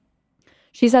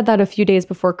 She said that a few days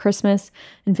before Christmas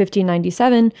in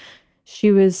 1597,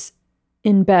 she was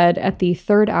in bed at the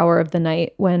third hour of the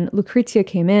night when Lucrezia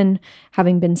came in,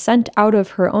 having been sent out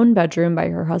of her own bedroom by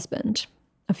her husband.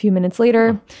 A few minutes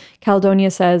later, Caledonia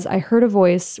says, I heard a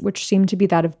voice, which seemed to be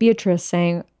that of Beatrice,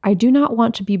 saying, I do not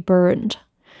want to be burned.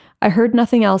 I heard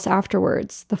nothing else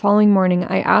afterwards. The following morning,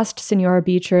 I asked Signora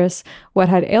Beatrice what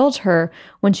had ailed her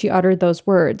when she uttered those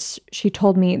words. She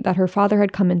told me that her father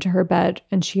had come into her bed,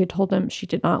 and she had told him she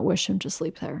did not wish him to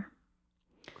sleep there.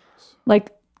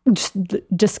 Like,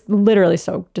 just literally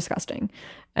so disgusting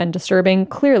and disturbing,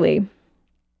 clearly.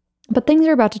 But things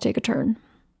are about to take a turn.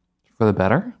 For the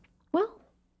better?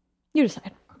 You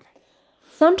decide. Okay.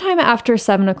 Sometime after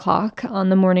 7 o'clock on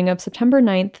the morning of September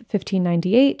 9th,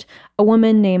 1598, a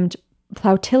woman named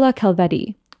Plautilla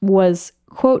Calvetti was,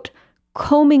 quote,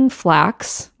 combing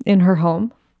flax in her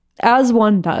home, as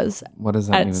one does. What does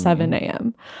that at 7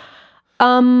 a.m.?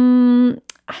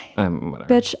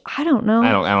 Whatever. Bitch, I don't know.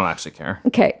 I don't actually care.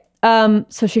 Okay.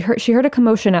 So she heard a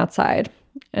commotion outside,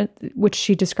 which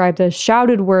she described as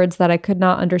shouted words that I could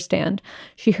not understand.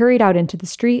 She hurried out into the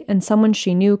street, and someone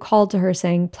she knew called to her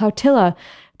saying, Plautilla,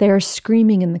 they are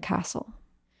screaming in the castle.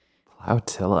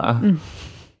 Plautilla?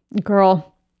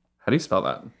 Girl. How do you spell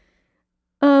that?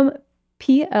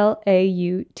 Plautilla.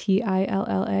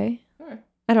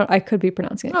 I could be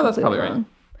pronouncing it. No, that's probably wrong. Right.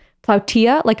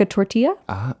 Plautilla, like a tortilla?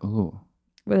 Ooh.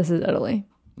 Well, this is Italy.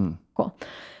 Cool.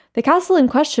 The castle in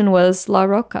question was La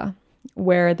Rocca,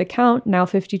 where the Count, now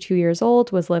 52 years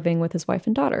old, was living with his wife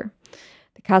and daughter.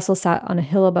 The castle sat on a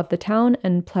hill above the town,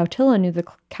 and Plautilla knew the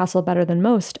castle better than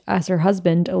most, as her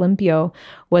husband, Olimpio,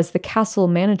 was the castle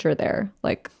manager there.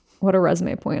 Like, what a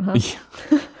resume point, huh?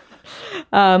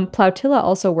 Yeah. Plautilla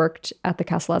also worked at the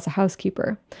castle as a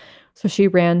housekeeper. So she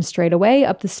ran straight away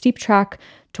up the steep track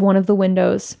to one of the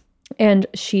windows, and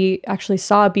she actually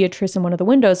saw Beatrice in one of the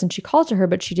windows, and she called to her,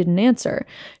 but she didn't answer.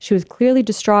 She was clearly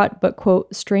distraught, but,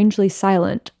 quote, strangely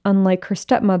silent, unlike her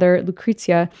stepmother,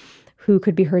 Lucrezia, who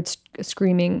could be heard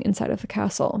screaming inside of the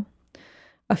castle.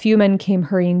 A few men came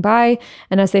hurrying by,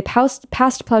 and as they passed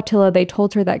Plautilla, they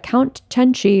told her that Count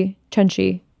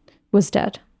Cenci was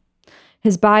dead.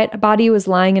 His body was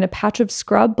lying in a patch of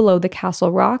scrub below the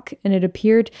castle rock, and it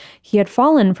appeared he had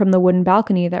fallen from the wooden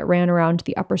balcony that ran around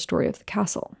the upper story of the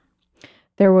castle.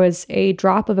 There was a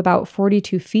drop of about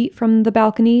 42 feet from the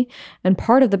balcony, and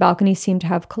part of the balcony seemed to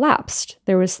have collapsed.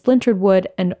 There was splintered wood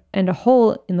and a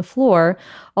hole in the floor,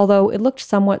 although it looked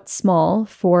somewhat small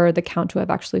for the Count to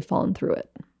have actually fallen through it.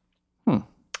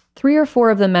 3 or 4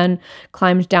 of the men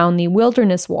climbed down the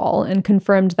wilderness wall and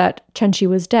confirmed that Cenci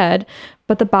was dead,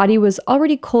 but the body was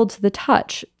already cold to the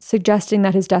touch, suggesting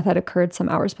that his death had occurred some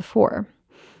hours before.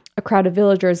 A crowd of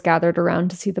villagers gathered around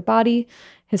to see the body.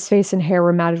 His face and hair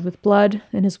were matted with blood,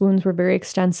 and his wounds were very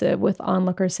extensive, with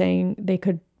onlookers saying they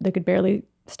could barely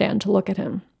stand to look at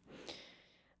him.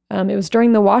 It was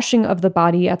during the washing of the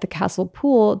body at the castle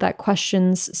pool that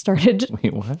questions started.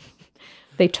 Wait, what?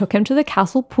 They took him to the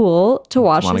castle pool to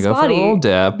wash his go body for a little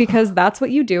dip. because that's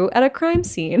what you do at a crime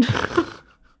scene.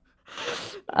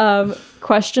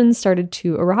 Questions started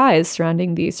to arise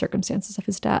surrounding the circumstances of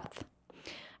his death.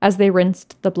 As they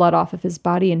rinsed the blood off of his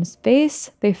body and his face,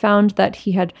 they found that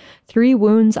he had 3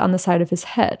 wounds on the side of his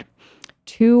head.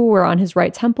 2 were on his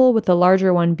right temple, with the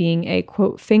larger one being a,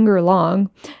 quote, finger long,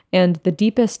 and the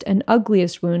deepest and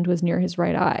ugliest wound was near his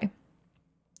right eye.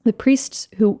 The priests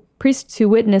who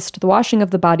witnessed the washing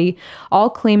of the body all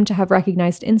claimed to have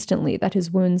recognized instantly that his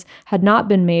wounds had not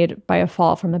been made by a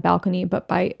fall from a balcony, but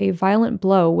by a violent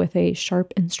blow with a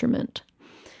sharp instrument.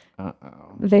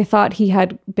 They thought he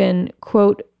had been,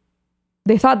 quote,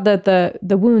 they thought that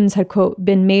the wounds had, quote,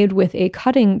 been made with a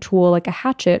cutting tool like a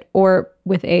hatchet or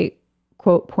with a,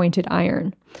 quote, pointed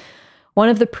iron. One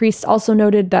of the priests also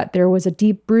noted that there was a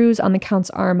deep bruise on the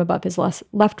Count's arm above his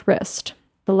left wrist.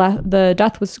 The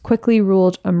death was quickly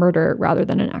ruled a murder rather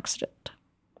than an accident.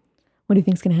 What do you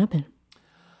think is going to happen?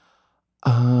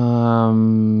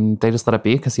 They just let it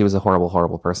be because he was a horrible,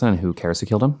 horrible person, and who cares who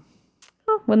killed him?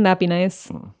 Oh, wouldn't that be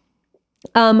nice?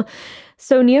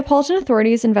 So Neapolitan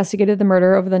authorities investigated the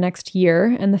murder over the next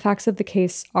year, and the facts of the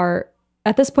case are,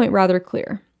 at this point, rather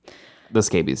clear. The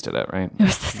scabies did it, right? It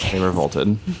was the scabies. They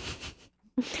revolted.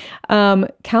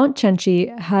 Count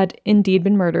Cenci had indeed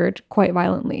been murdered quite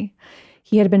violently.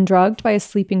 He had been drugged by a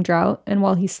sleeping draught, and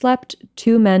while he slept,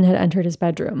 2 men had entered his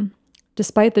bedroom.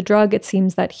 Despite the drug, it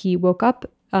seems that he woke up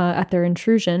at their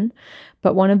intrusion,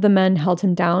 but one of the men held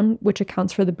him down, which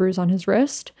accounts for the bruise on his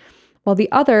wrist, while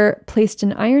the other placed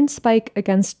an iron spike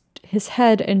against his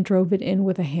head and drove it in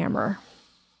with a hammer.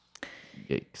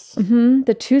 Yikes.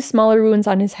 The 2 smaller wounds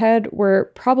on his head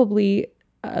were probably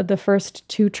the first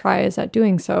 2 tries at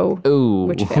doing so, Ooh.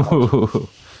 which failed.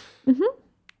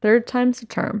 3rd time's the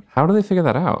charm. How do they figure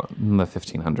that out in the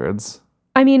 1500s?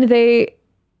 I mean, I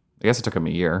guess it took them a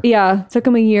year. Yeah, it took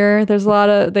them a year.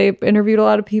 They interviewed a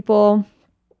lot of people.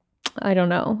 I don't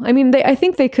know. I mean, I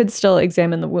think they could still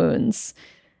examine the wounds.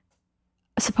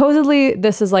 Supposedly,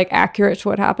 this is like accurate to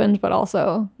what happened, but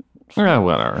also,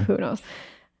 Whatever. who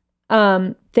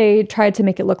knows? They tried to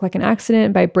make it look like an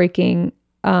accident by breaking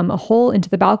a hole into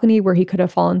the balcony where he could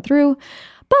have fallen through,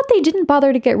 but they didn't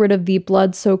bother to get rid of the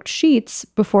blood-soaked sheets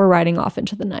before riding off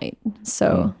into the night.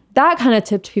 So that kind of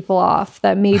tipped people off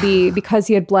that maybe because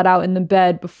he had bled out in the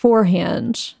bed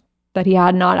beforehand, that he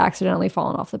had not accidentally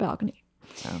fallen off the balcony.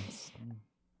 Yes.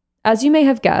 As you may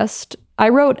have guessed, I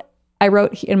wrote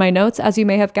in my notes, as you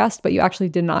may have guessed, but you actually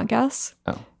did not guess.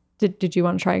 Oh. Did you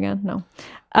want to try again? No.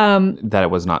 That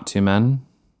it was not 2 men?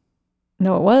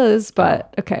 No, it was,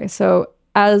 but okay. So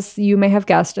as you may have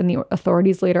guessed, and the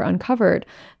authorities later uncovered,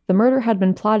 the murder had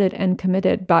been plotted and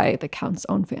committed by the Count's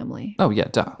own family. Oh, yeah,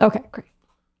 duh. Okay, great.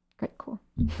 Great, cool.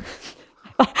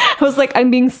 I was like, I'm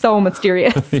being so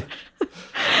mysterious.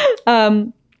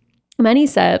 Many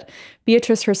said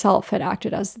Beatrice herself had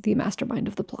acted as the mastermind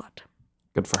of the plot.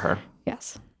 Good for her.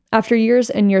 Yes. After years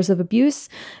and years of abuse,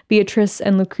 Beatrice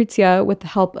and Lucrezia, with the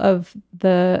help of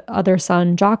the other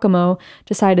son, Giacomo,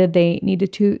 decided they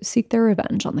needed to seek their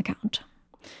revenge on the Count.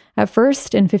 At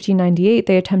first, in 1598,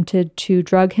 they attempted to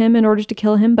drug him in order to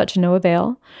kill him, but to no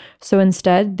avail. So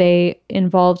instead, they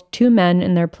involved 2 men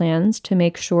in their plans to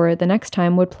make sure the next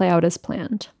time would play out as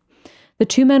planned. The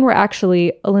 2 men were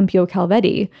actually Olimpio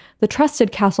Calvetti, the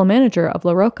trusted castle manager of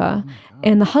La Rocca,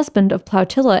 and the husband of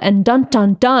Plautilla, and dun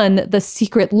dun dun, the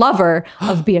secret lover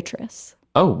of Beatrice.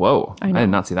 Oh, whoa. I did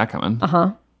not see that coming.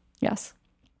 Yes.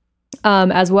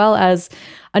 As well as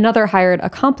another hired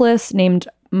accomplice named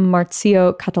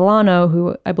Marzio Catalano,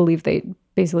 who I believe they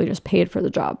basically just paid for the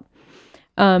job.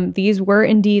 These were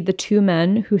indeed the two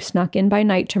men who snuck in by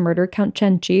night to murder Count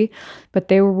Cenci, but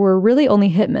they were really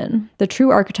only hitmen. The true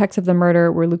architects of the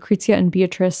murder were Lucrezia and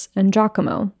Beatrice and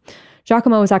Giacomo.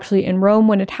 Giacomo was actually in Rome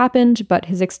when it happened, but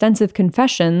his extensive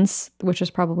confessions, which is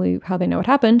probably how they know it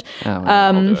happened,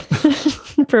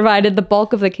 provided the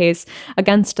bulk of the case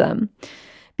against them.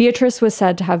 Beatrice was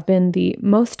said to have been the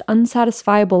most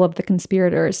unsatisfiable of the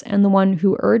conspirators and the one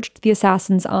who urged the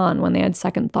assassins on when they had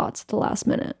second thoughts at the last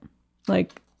minute.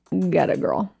 Like, get it,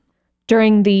 girl.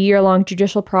 During the year-long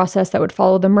judicial process that would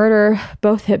follow the murder,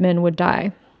 both hitmen would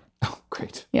die. Oh,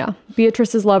 great. Yeah.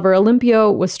 Beatrice's lover,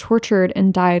 Olimpio, was tortured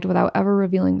and died without ever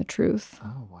revealing the truth.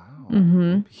 Oh,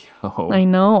 wow. Oh. I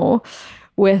know.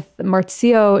 With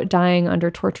Marzio dying under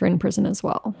torture in prison as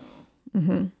well.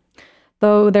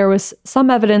 Though there was some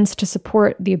evidence to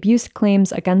support the abuse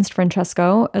claims against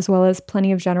Francesco, as well as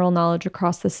plenty of general knowledge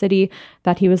across the city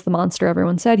that he was the monster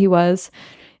everyone said he was,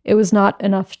 it was not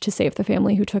enough to save the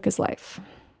family who took his life.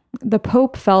 The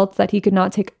Pope felt that he could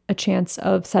not take a chance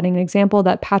of setting an example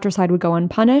that patricide would go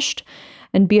unpunished,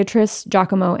 and Beatrice,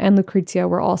 Giacomo, and Lucrezia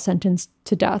were all sentenced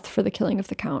to death for the killing of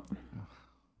the Count.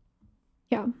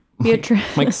 Yeah.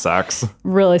 Beatrice Like sucks.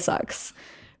 Really sucks.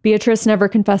 Beatrice never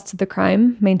confessed to the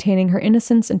crime, maintaining her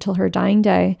innocence until her dying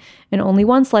day, and only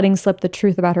once letting slip the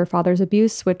truth about her father's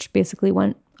abuse, which basically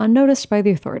went unnoticed by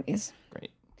the authorities. Great.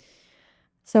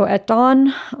 So at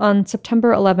dawn on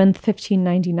September 11th,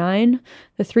 1599,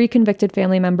 the three convicted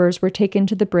family members were taken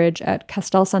to the bridge at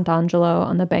Castel Sant'Angelo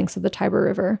on the banks of the Tiber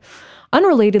River.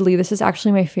 Unrelatedly, this is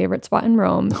actually my favorite spot in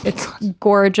Rome. It's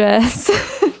gorgeous.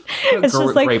 It's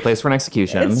just like great place for an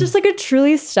execution. It's just like a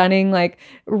truly stunning like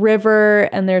river,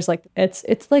 and there's like it's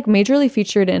like majorly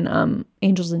featured in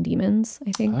Angels and Demons,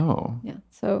 I think. Oh. Yeah.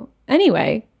 So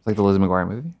anyway, Like the Lizzie McGuire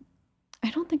movie? I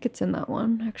don't think it's in that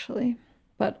one actually,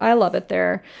 but I love it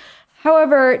there.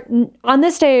 However, on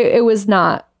this day it was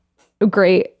not a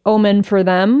great omen for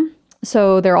them.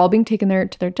 So they're all being taken there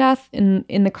to their death. In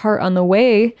the cart on the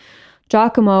way,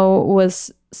 Giacomo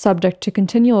was subject to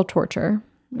continual torture.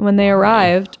 When they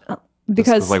arrived,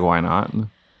 because like, why not?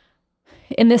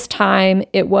 In this time,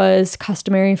 it was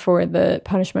customary for the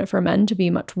punishment for men to be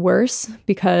much worse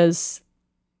because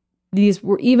these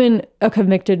were even a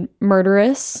convicted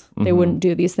murderess. They wouldn't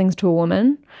do these things to a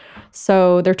woman.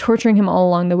 So they're torturing him all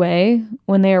along the way.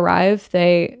 When they arrive,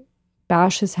 they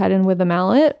bash his head in with a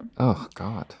mallet. Oh,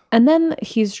 God. And then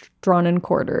he's drawn and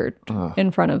quartered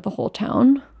in front of the whole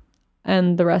town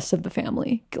and the rest of the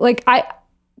family. Like,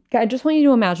 I just want you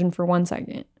to imagine for 1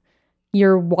 second.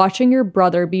 You're watching your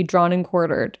brother be drawn and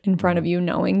quartered in front of you,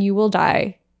 knowing you will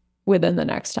die within the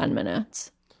next 10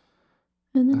 minutes.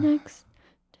 In the next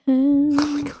 10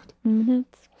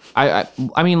 minutes. I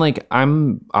mean, like,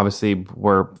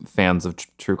 we're fans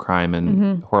of true crime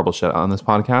and horrible shit on this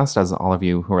podcast, as all of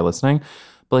you who are listening.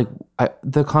 But, like,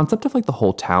 the concept of, like, the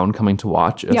whole town coming to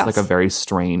watch is, like, a very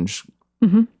strange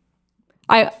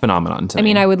phenomenon to me. I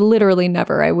mean, I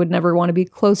would never want to be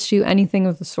close to anything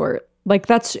of the sort. Like,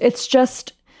 it's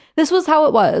just, this was how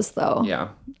it was, though. Yeah.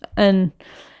 And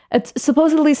it's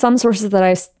supposedly some sources that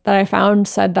I found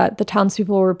said that the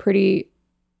townspeople were pretty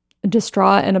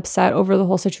distraught and upset over the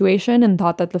whole situation and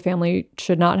thought that the family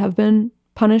should not have been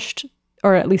punished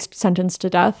or at least sentenced to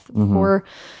death for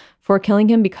killing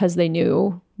him because they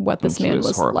knew what this man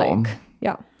was like.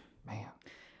 Yeah.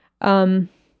 Man.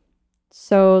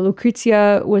 So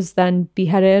Lucrezia was then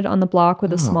beheaded on the block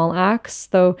with a small axe,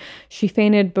 though she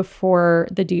fainted before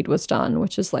the deed was done,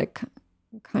 which is like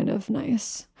kind of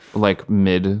nice. Like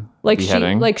mid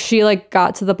beheading? She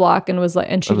got to the block and was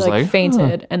she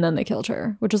fainted and then they killed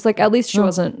her, which is like, at least she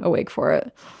wasn't awake for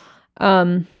it.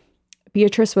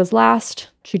 Beatrice was last.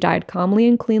 She died calmly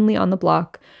and cleanly on the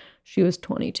block. She was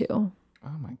 22. Oh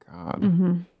my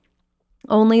God.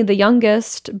 Only the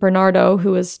youngest, Bernardo,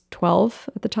 who was 12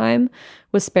 at the time,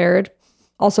 was spared,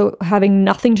 also having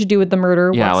nothing to do with the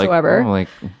murder whatsoever.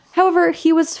 However,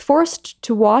 he was forced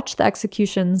to watch the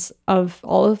executions of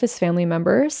all of his family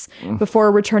members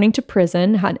before returning to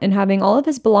prison and having all of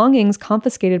his belongings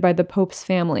confiscated by the Pope's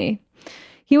family.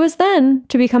 He was then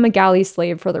to become a galley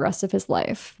slave for the rest of his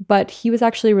life, but he was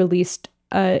actually released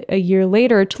a year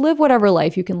later to live whatever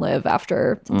life you can live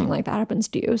after something like that happens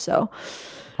to you. So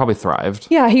probably thrived.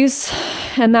 Yeah,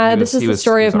 this is the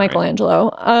story of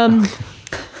Michelangelo.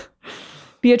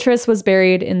 Beatrice was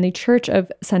buried in the Church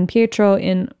of San Pietro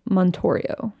in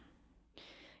Montorio.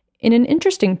 In an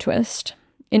interesting twist,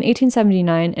 in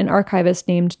 1879, an archivist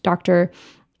named Dr.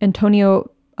 Antonio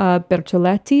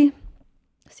Bertoletti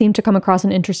seemed to come across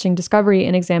an interesting discovery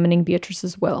in examining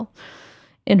Beatrice's will.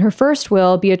 In her first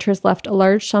will, Beatrice left a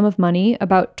large sum of money,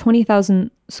 about 20,000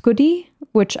 scudi,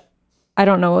 which I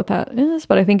don't know what that is,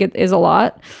 but I think it is a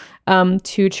lot,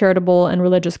 to charitable and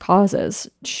religious causes.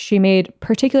 She made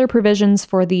particular provisions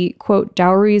for the, quote,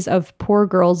 dowries of poor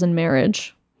girls in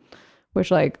marriage,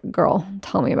 which, like, girl,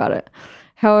 tell me about it.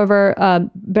 However,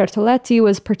 Bertoletti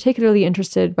was particularly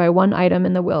interested by one item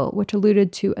in the will, which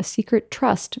alluded to a secret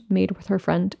trust made with her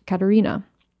friend Caterina.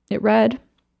 It read,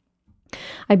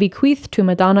 I bequeath to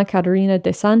Madonna Caterina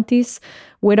de Santis,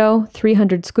 widow,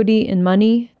 300 scudi in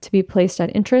money to be placed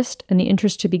at interest, and the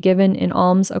interest to be given in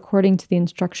alms according to the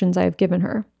instructions I have given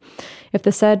her. If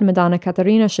the said Madonna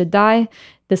Caterina should die,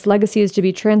 this legacy is to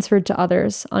be transferred to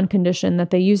others on condition that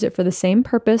they use it for the same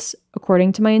purpose,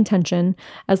 according to my intention,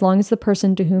 as long as the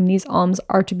person to whom these alms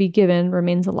are to be given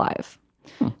remains alive.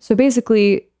 So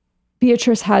basically,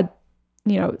 Beatrice had,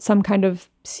 some kind of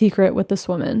secret with this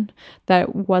woman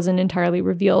that wasn't entirely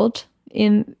revealed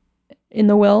in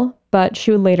the will, but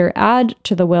she would later add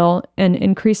to the will and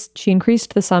she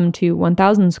increased the sum to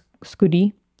 1,000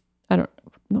 scudi. I don't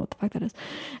know what the fuck that is.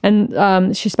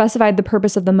 And she specified the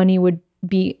purpose of the money would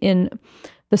be in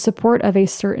the support of a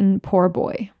certain poor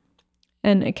boy.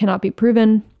 And it cannot be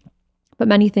proven, but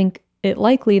many think it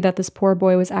likely that this poor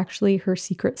boy was actually her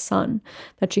secret son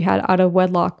that she had out of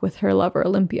wedlock with her lover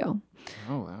Olympio.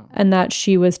 Oh, wow. And that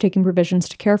she was taking provisions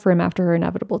to care for him after her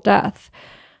inevitable death.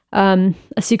 A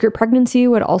secret pregnancy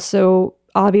would also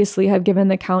obviously have given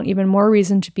the Count even more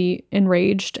reason to be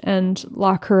enraged and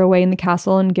lock her away in the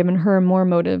castle and given her more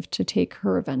motive to take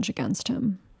her revenge against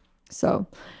him. So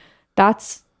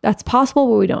that's possible,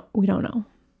 but we don't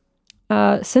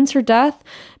know. Since her death,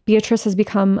 Beatrice has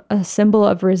become a symbol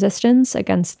of resistance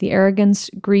against the arrogance,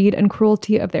 greed, and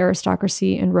cruelty of the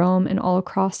aristocracy in Rome and all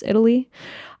across Italy.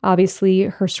 Obviously,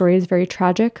 her story is very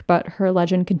tragic, but her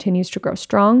legend continues to grow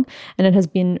strong, and it has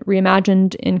been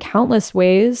reimagined in countless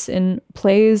ways in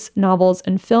plays, novels,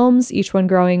 and films, each one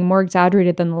growing more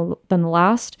exaggerated than the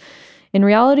last. In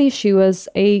reality, she was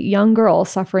a young girl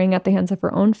suffering at the hands of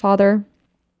her own father,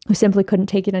 who simply couldn't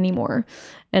take it anymore.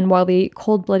 And while the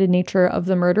cold-blooded nature of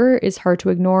the murder is hard to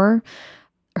ignore,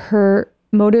 her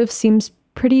motive seems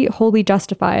pretty wholly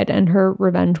justified and her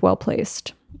revenge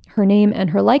well-placed. Her name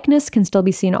and her likeness can still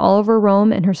be seen all over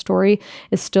Rome, and her story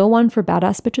is still one for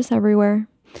badass bitches everywhere.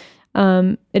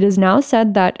 It is now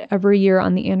said that every year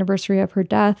on the anniversary of her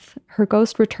death, her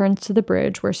ghost returns to the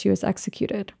bridge where she was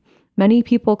executed. Many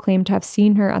people claim to have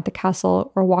seen her at the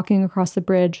castle or walking across the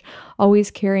bridge,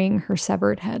 always carrying her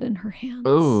severed head in her hands.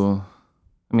 Oh,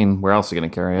 I mean, where else are you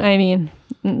going to carry it? I mean,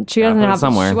 she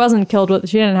wasn't killed with,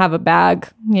 she didn't have a bag,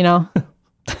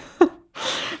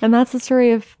 And that's the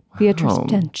story of Beatrice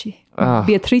Cenci.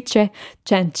 Beatrice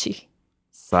Cenci.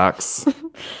 Sucks.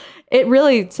 It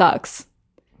really sucks.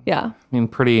 Yeah. I mean,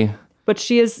 pretty... But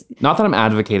she is... Not that I'm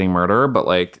advocating murder, but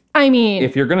I mean...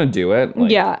 If you're going to do it,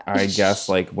 yeah. I guess,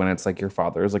 when it's your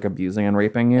father is, abusing and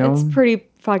raping you. It's pretty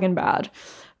fucking bad.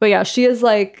 But yeah, she is,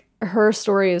 her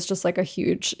story is just, a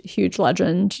huge, huge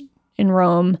legend in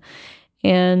Rome.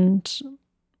 And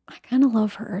I kind of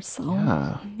love her, so...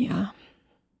 Yeah.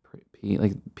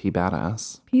 P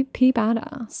badass. P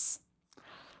badass.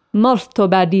 Molto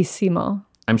badissimo.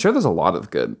 I'm sure there's a lot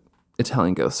of good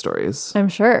Italian ghost stories. I'm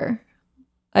sure.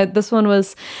 This one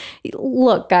was,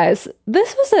 look, guys,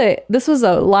 this was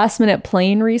a last minute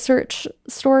plane research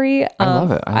story. I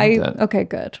love it. I loved it. Okay,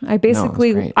 good. I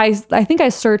basically, I think I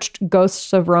searched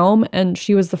Ghosts of Rome and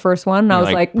she was the first one. And I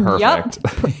was like, perfect.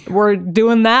 Yep, we're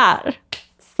doing that.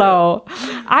 So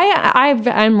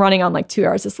I'm running on 2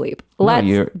 hours of sleep. Let's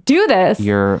do this.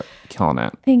 You're killing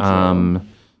it. Thank you.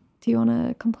 Do you want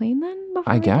to complain then?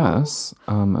 I guess.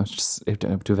 I was just, do you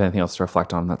have anything else to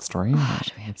reflect on that story?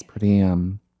 It's pretty.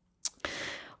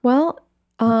 Well,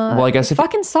 I guess it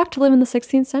fucking sucked to live in the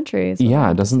 16th century.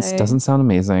 Yeah, it doesn't sound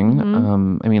amazing.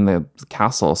 Mm-hmm. I mean, the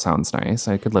castle sounds nice.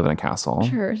 I could live in a castle.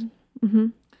 Sure. Mm-hmm.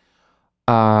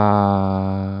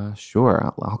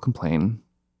 Sure. I'll complain.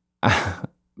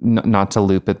 Not to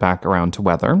loop it back around to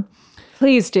weather.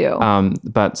 Please do.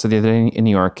 But so the other day in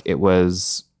New York, it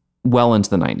was well into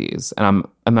the 90s, and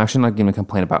I'm actually not going to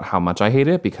complain about how much I hate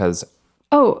it because.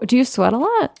 Oh, do you sweat a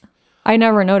lot? I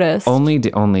never noticed. Only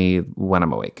when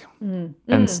I'm awake,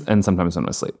 and sometimes when I'm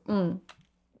asleep. I'm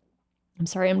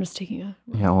sorry, I'm just taking a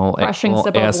refreshing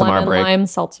sip of lemon lime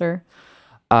seltzer.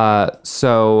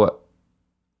 So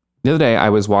the other day I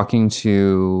was walking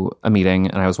to a meeting,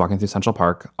 and I was walking through Central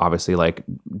Park, obviously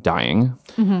dying,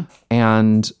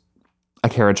 and a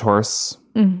carriage horse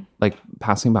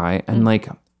passing by, and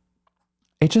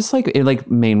it just it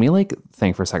made me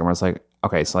think for a second where I was like,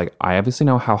 okay, so I obviously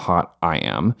know how hot I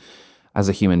am. as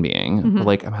a human being. But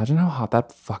like, imagine how hot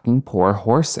that fucking poor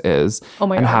horse is. Oh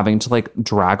my and God. having to like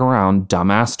drag around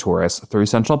dumbass tourists through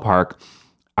Central Park.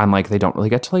 And like, they don't really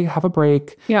get to like have a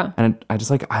break. Yeah. And I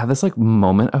just like, I had this like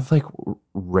moment of like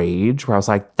rage where I was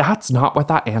like, that's not what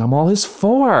that animal is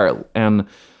for. And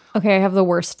Okay, I have the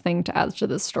worst thing to add to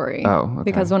this story. Oh, okay.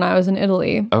 Because when I was in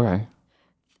Italy, okay.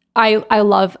 I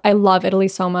love Italy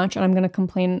so much, and I'm going to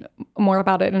complain more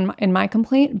about it in my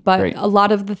complaint. But Great. a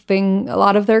lot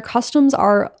of their customs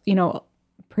are, you know,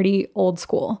 pretty old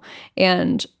school.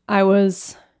 And I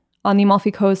was on the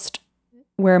Amalfi Coast,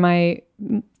 where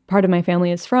part of my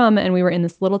family is from, and we were in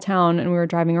this little town, and we were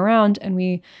driving around, and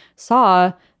we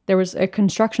saw there was a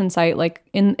construction site. Like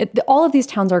all of these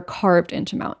towns are carved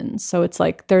into mountains, so it's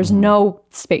like there's no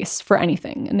space for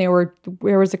anything. And there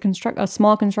was a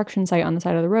small construction site on the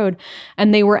side of the road,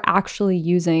 and they were actually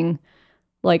using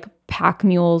like pack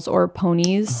mules or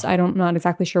ponies. I'm not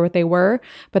exactly sure what they were,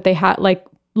 but they had like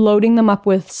loading them up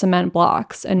with cement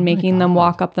blocks and making them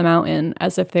walk up the mountain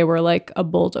as if they were like a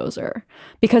bulldozer,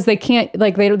 because they can't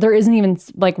like there isn't even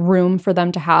like room for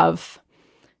them to have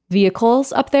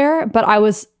vehicles up there. But I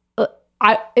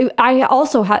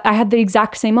also had the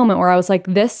exact same moment where I was like,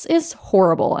 this is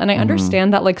horrible. And I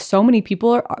understand that like so many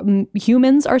people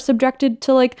humans are subjected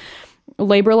to like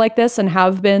labor like this and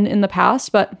have been in the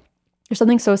past, but there's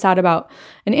something so sad about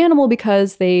an animal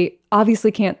because they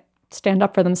obviously can't stand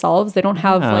up for themselves. They don't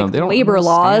have labor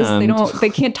laws. They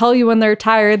can't tell you when they're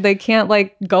tired. They can't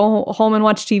like go home and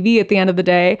watch TV at the end of the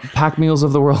day. Pack mules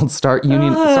of the world, start a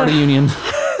union.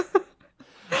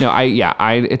 No,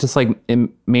 it just like, it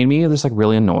made me just like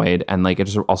really annoyed. And like, it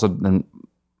just also then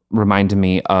reminded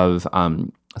me of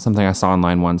something I saw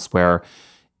online once where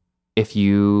if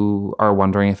you are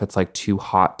wondering if it's like too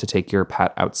hot to take your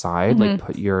pet outside, like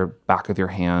put your back of your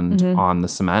hand on the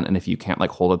cement. And if you can't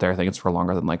like hold it there, I think it's for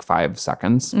longer than like 5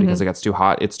 seconds because it gets too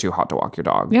hot. It's too hot to walk your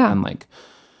dog. Yeah. And like,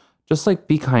 just like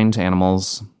be kind to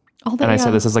animals. And I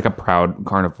say this is like a proud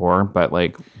carnivore, but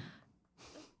like,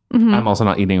 I'm also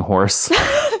not eating horse.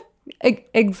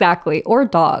 Exactly. Or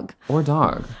dog.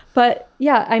 But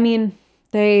yeah, I mean,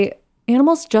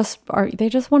 animals just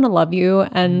want to love you,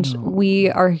 and we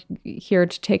are here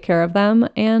to take care of them.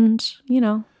 And, you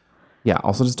know. Yeah.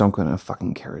 Also just don't go in a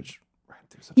fucking carriage.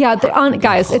 Yeah.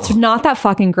 Guys, it's not that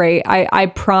fucking great. I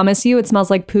promise you, it smells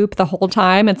like poop the whole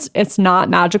time. It's not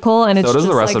magical. And it's So does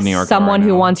just the rest like of New York someone right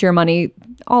who now. wants your money.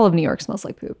 All of New York smells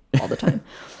like poop all the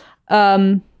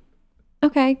time.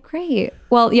 Okay, great.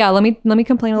 Well, yeah, let me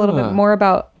complain a little bit more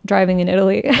about driving in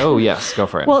Italy. Oh, yes. Go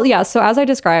for it. Well, yeah, so as I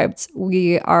described,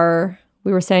 we were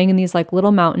staying in these like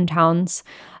little mountain towns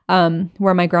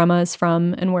where my grandma is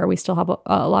from and where we still have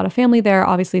a lot of family there.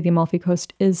 Obviously, the Amalfi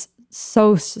Coast is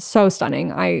so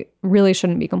stunning. I really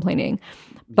shouldn't be complaining.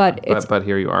 But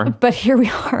here you are. But here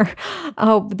we are.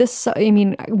 Oh,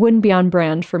 it wouldn't be on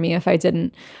brand for me if I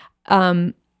didn't.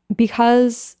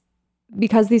 Because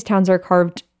these towns are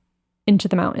carved into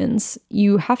the mountains,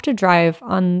 you have to drive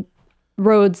on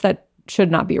roads that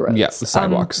should not be roads. Yeah, the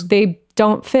sidewalks. They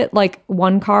don't fit like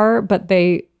one car, but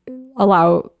they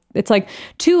allow, it's like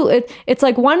it's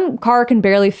like one car can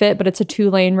barely fit, but it's a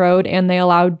 2-lane road, and they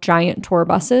allow giant tour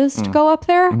buses to go up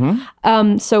there.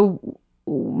 So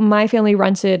my family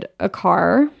rented a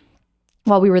car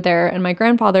while we were there, and my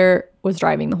grandfather was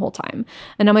driving the whole time.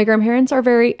 And now my grandparents are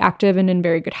very active and in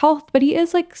very good health, but he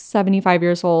is like 75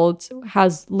 years old,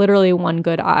 has literally one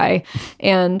good eye.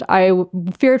 And I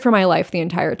feared for my life the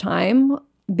entire time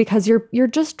because you're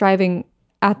just driving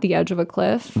at the edge of a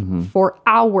cliff for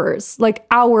hours, like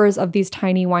hours of these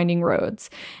tiny winding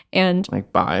roads. And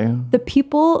Like, bye. the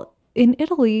people in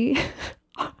Italy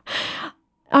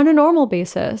on a normal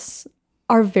basis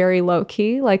are very low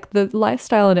key. Like the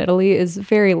lifestyle in Italy is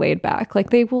very laid back. Like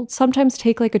they will sometimes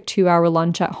take like a 2-hour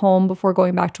lunch at home before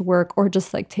going back to work, or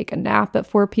just like take a nap at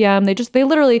 4 p.m. They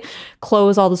literally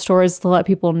close all the stores to let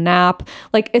people nap.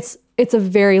 Like it's a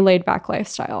very laid back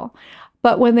lifestyle.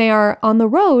 But when they are on the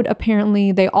road,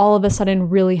 apparently they all of a sudden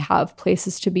really have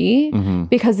places to be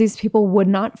because these people would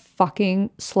not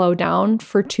fucking slow down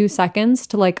for 2 seconds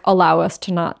to like allow us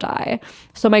to not die.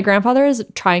 So my grandfather is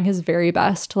trying his very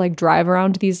best to like drive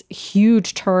around these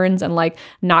huge turns and like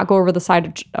not go over the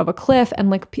side of a cliff. And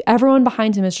like everyone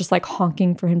behind him is just like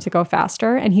honking for him to go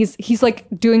faster. And he's like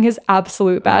doing his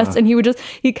absolute best. And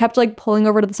he kept like pulling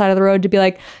over to the side of the road to be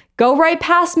like, go right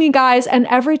past me, guys. And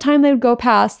every time they would go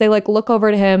past, they like look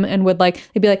over to him and would like,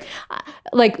 they'd be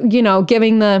like, you know,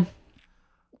 giving the,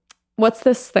 what's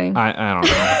this thing? I don't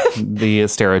know. The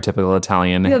stereotypical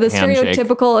Italian Yeah, the handshake.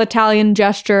 stereotypical Italian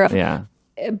gesture. Yeah.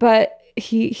 But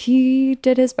he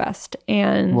did his best,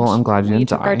 and Well, I'm glad you we didn't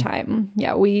took our die. time.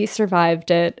 Yeah, we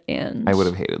survived it, and I would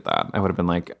have hated that. I would have been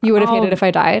like, You would have hated if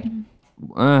I died.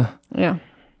 Yeah,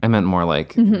 I meant more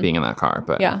like being in that car,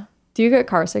 but yeah. Do you get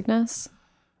car sickness?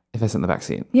 if I sit in the back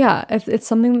seat. Yeah, if it's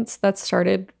something that's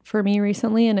started for me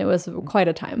recently, and it was quite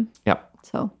a time. Yep.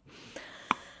 So,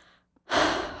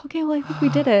 okay, well, I think we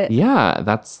did it. Yeah,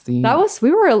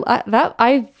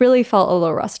 I really felt a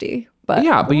little rusty, but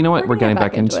yeah, but you know what? We're getting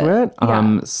back into it.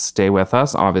 Yeah. Stay with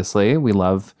us. Obviously, we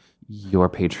love your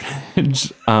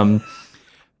patronage.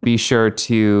 Be sure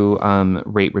to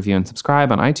rate, review, and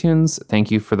subscribe on iTunes.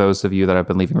 Thank you for those of you that have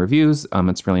been leaving reviews.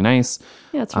 It's really nice.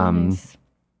 Yeah, it's really nice.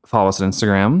 Follow us on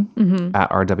Instagram at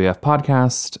RWF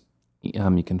Podcast.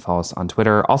 You can follow us on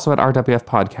Twitter, also at RWF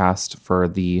Podcast, for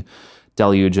the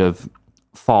deluge of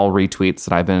fall retweets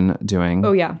that I've been doing.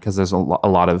 Oh, yeah. Because there's a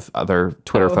lot of other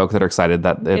Twitter folk that are excited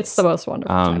that It's the most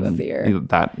wonderful time of the year.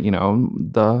 That,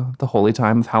 the holy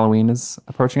time of Halloween is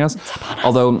approaching us.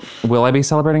 Although, will I be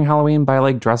celebrating Halloween by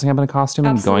like dressing up in a costume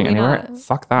Absolutely and going anywhere? not.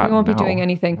 Fuck that. We won't be doing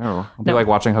anything. No. I'll be like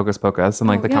watching Hocus Pocus and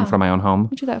like the come from my own home.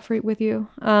 I'll do that with you.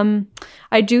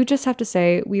 I do just have to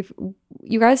say,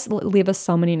 you guys leave us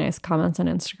so many nice comments on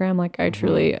Instagram. Like I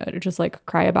truly just like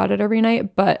cry about it every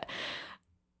night. But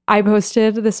I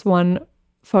posted this one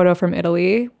photo from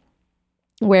Italy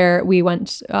where we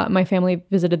went. My family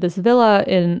visited this villa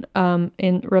in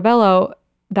Ravello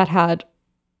that had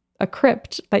a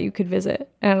crypt that you could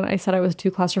visit, and I said I was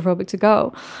too claustrophobic to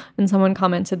go, and someone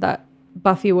commented that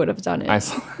Buffy would have done it. I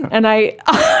saw that. And I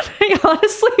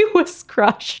honestly was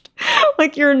crushed.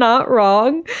 Like, you're not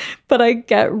wrong, but I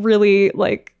get really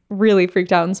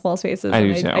freaked out in small spaces. I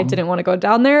do too. I didn't want to go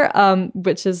down there,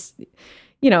 which is,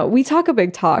 we talk a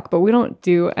big talk, but we don't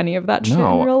do any of that shit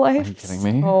in real life. Are you kidding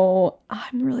me? So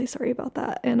I'm really sorry about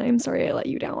that. And I'm sorry I let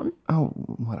you down. Oh,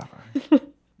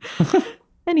 whatever.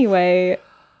 Anyway,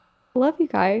 love you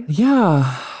guys.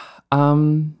 Yeah.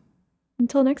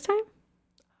 Until next time.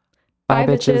 Bye,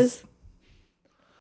 bitches.